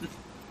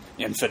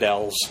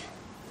 Infidels.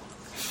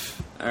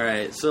 All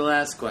right, so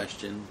last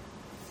question.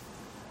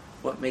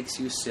 What makes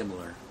you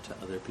similar to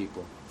other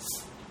people?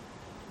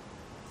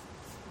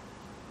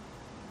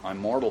 I'm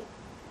mortal.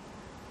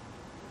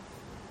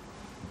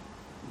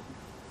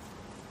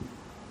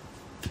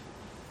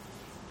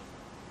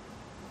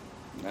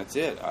 That's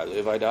it. I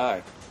live, I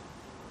die.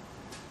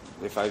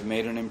 If I've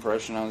made an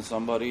impression on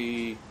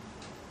somebody,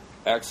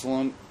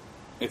 excellent.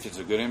 If it's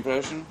a good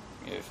impression,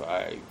 if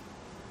I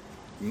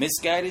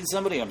misguided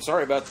somebody, I'm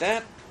sorry about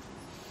that.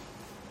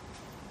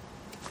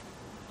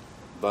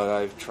 But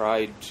I've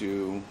tried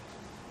to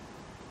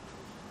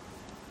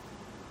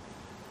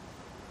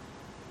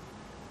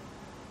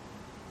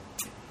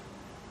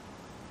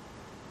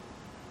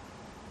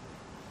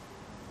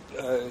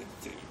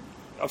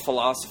a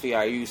philosophy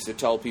I used to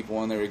tell people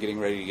when they were getting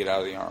ready to get out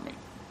of the Army.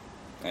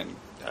 And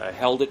I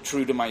held it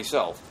true to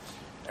myself.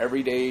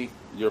 Every day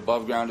you're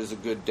above ground is a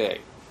good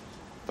day.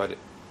 But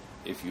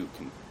if you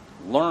can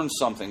learn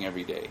something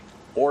every day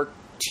or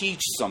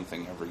teach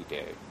something every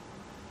day,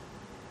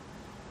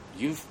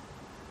 you've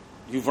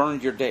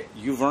earned your day.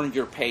 You've earned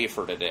your pay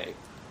for today.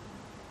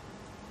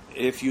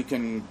 If you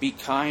can be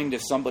kind to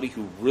somebody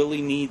who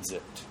really needs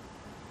it,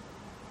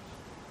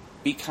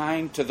 be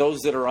kind to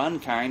those that are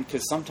unkind,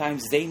 because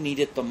sometimes they need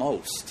it the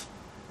most.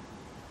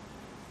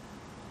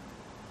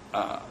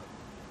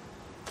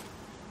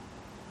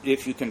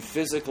 If you can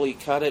physically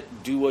cut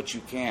it, do what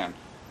you can.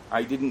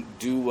 I didn't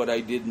do what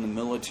I did in the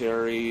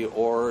military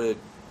or at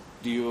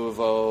U of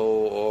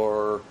O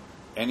or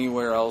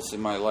anywhere else in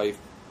my life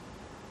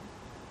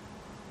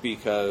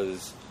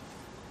because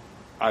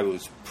I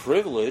was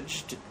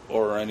privileged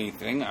or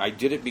anything. I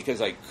did it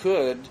because I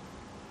could,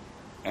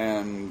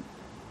 and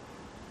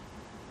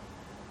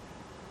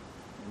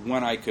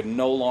when I could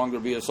no longer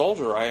be a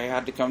soldier, I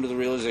had to come to the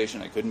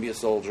realization I couldn't be a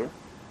soldier.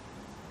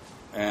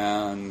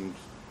 And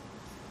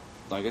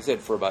like I said,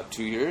 for about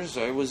 2 years,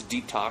 I was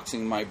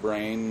detoxing my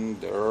brain.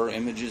 There are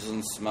images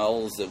and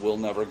smells that will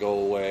never go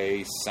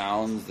away,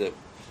 sounds that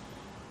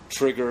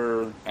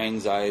trigger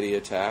anxiety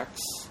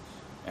attacks.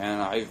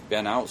 And I've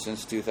been out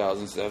since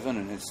 2007,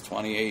 and it's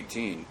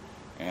 2018.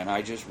 And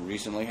I just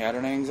recently had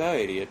an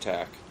anxiety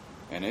attack,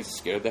 and it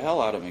scared the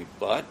hell out of me.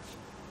 But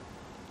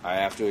I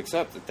have to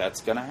accept that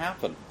that's going to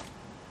happen.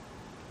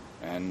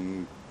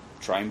 And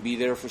try and be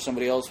there for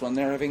somebody else when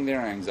they're having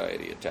their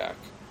anxiety attack.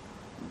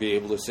 Be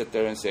able to sit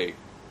there and say,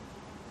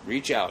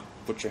 reach out,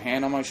 put your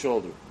hand on my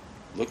shoulder,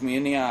 look me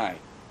in the eye.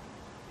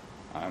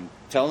 I'm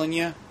telling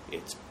you,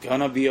 it's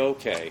going to be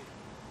okay.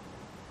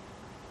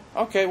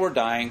 Okay, we're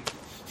dying.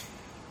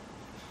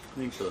 I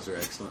think those are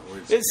excellent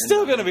words. It's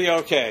still going to be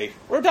okay.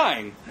 We're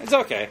dying. It's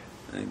okay.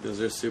 I think those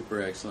are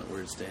super excellent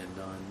words to end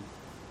on.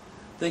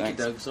 Thank Thanks.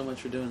 you, Doug, so much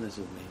for doing this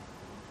with me.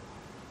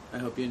 I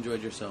hope you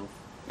enjoyed yourself.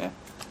 Yeah.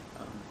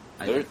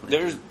 I definitely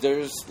did.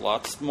 There's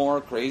lots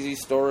more crazy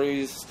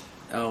stories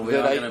Oh, we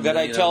all got a that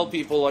I million tell of them.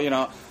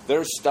 people.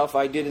 There's stuff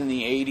I did in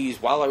the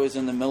 80s while I was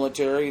in the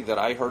military that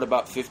I heard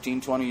about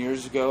 15, 20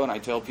 years ago, and I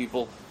tell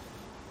people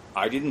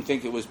I didn't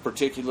think it was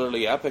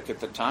particularly epic at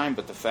the time,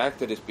 but the fact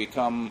that it's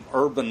become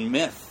urban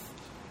myth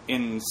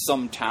in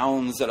some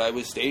towns that I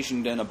was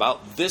stationed in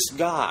about this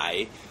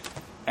guy,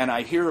 and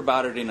I hear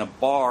about it in a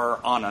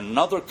bar on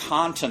another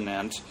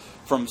continent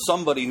from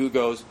somebody who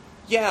goes,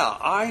 yeah,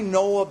 I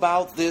know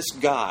about this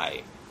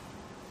guy.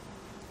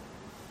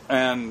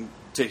 And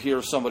to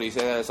hear somebody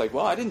say that, it's like,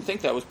 well, I didn't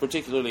think that was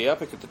particularly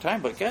epic at the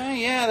time, but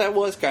yeah, that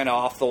was kind of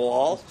off the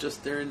wall.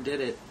 Just there and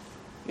did it.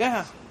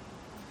 Yeah.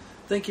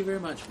 Thank you very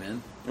much,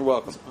 man. You're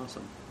welcome. That's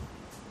awesome.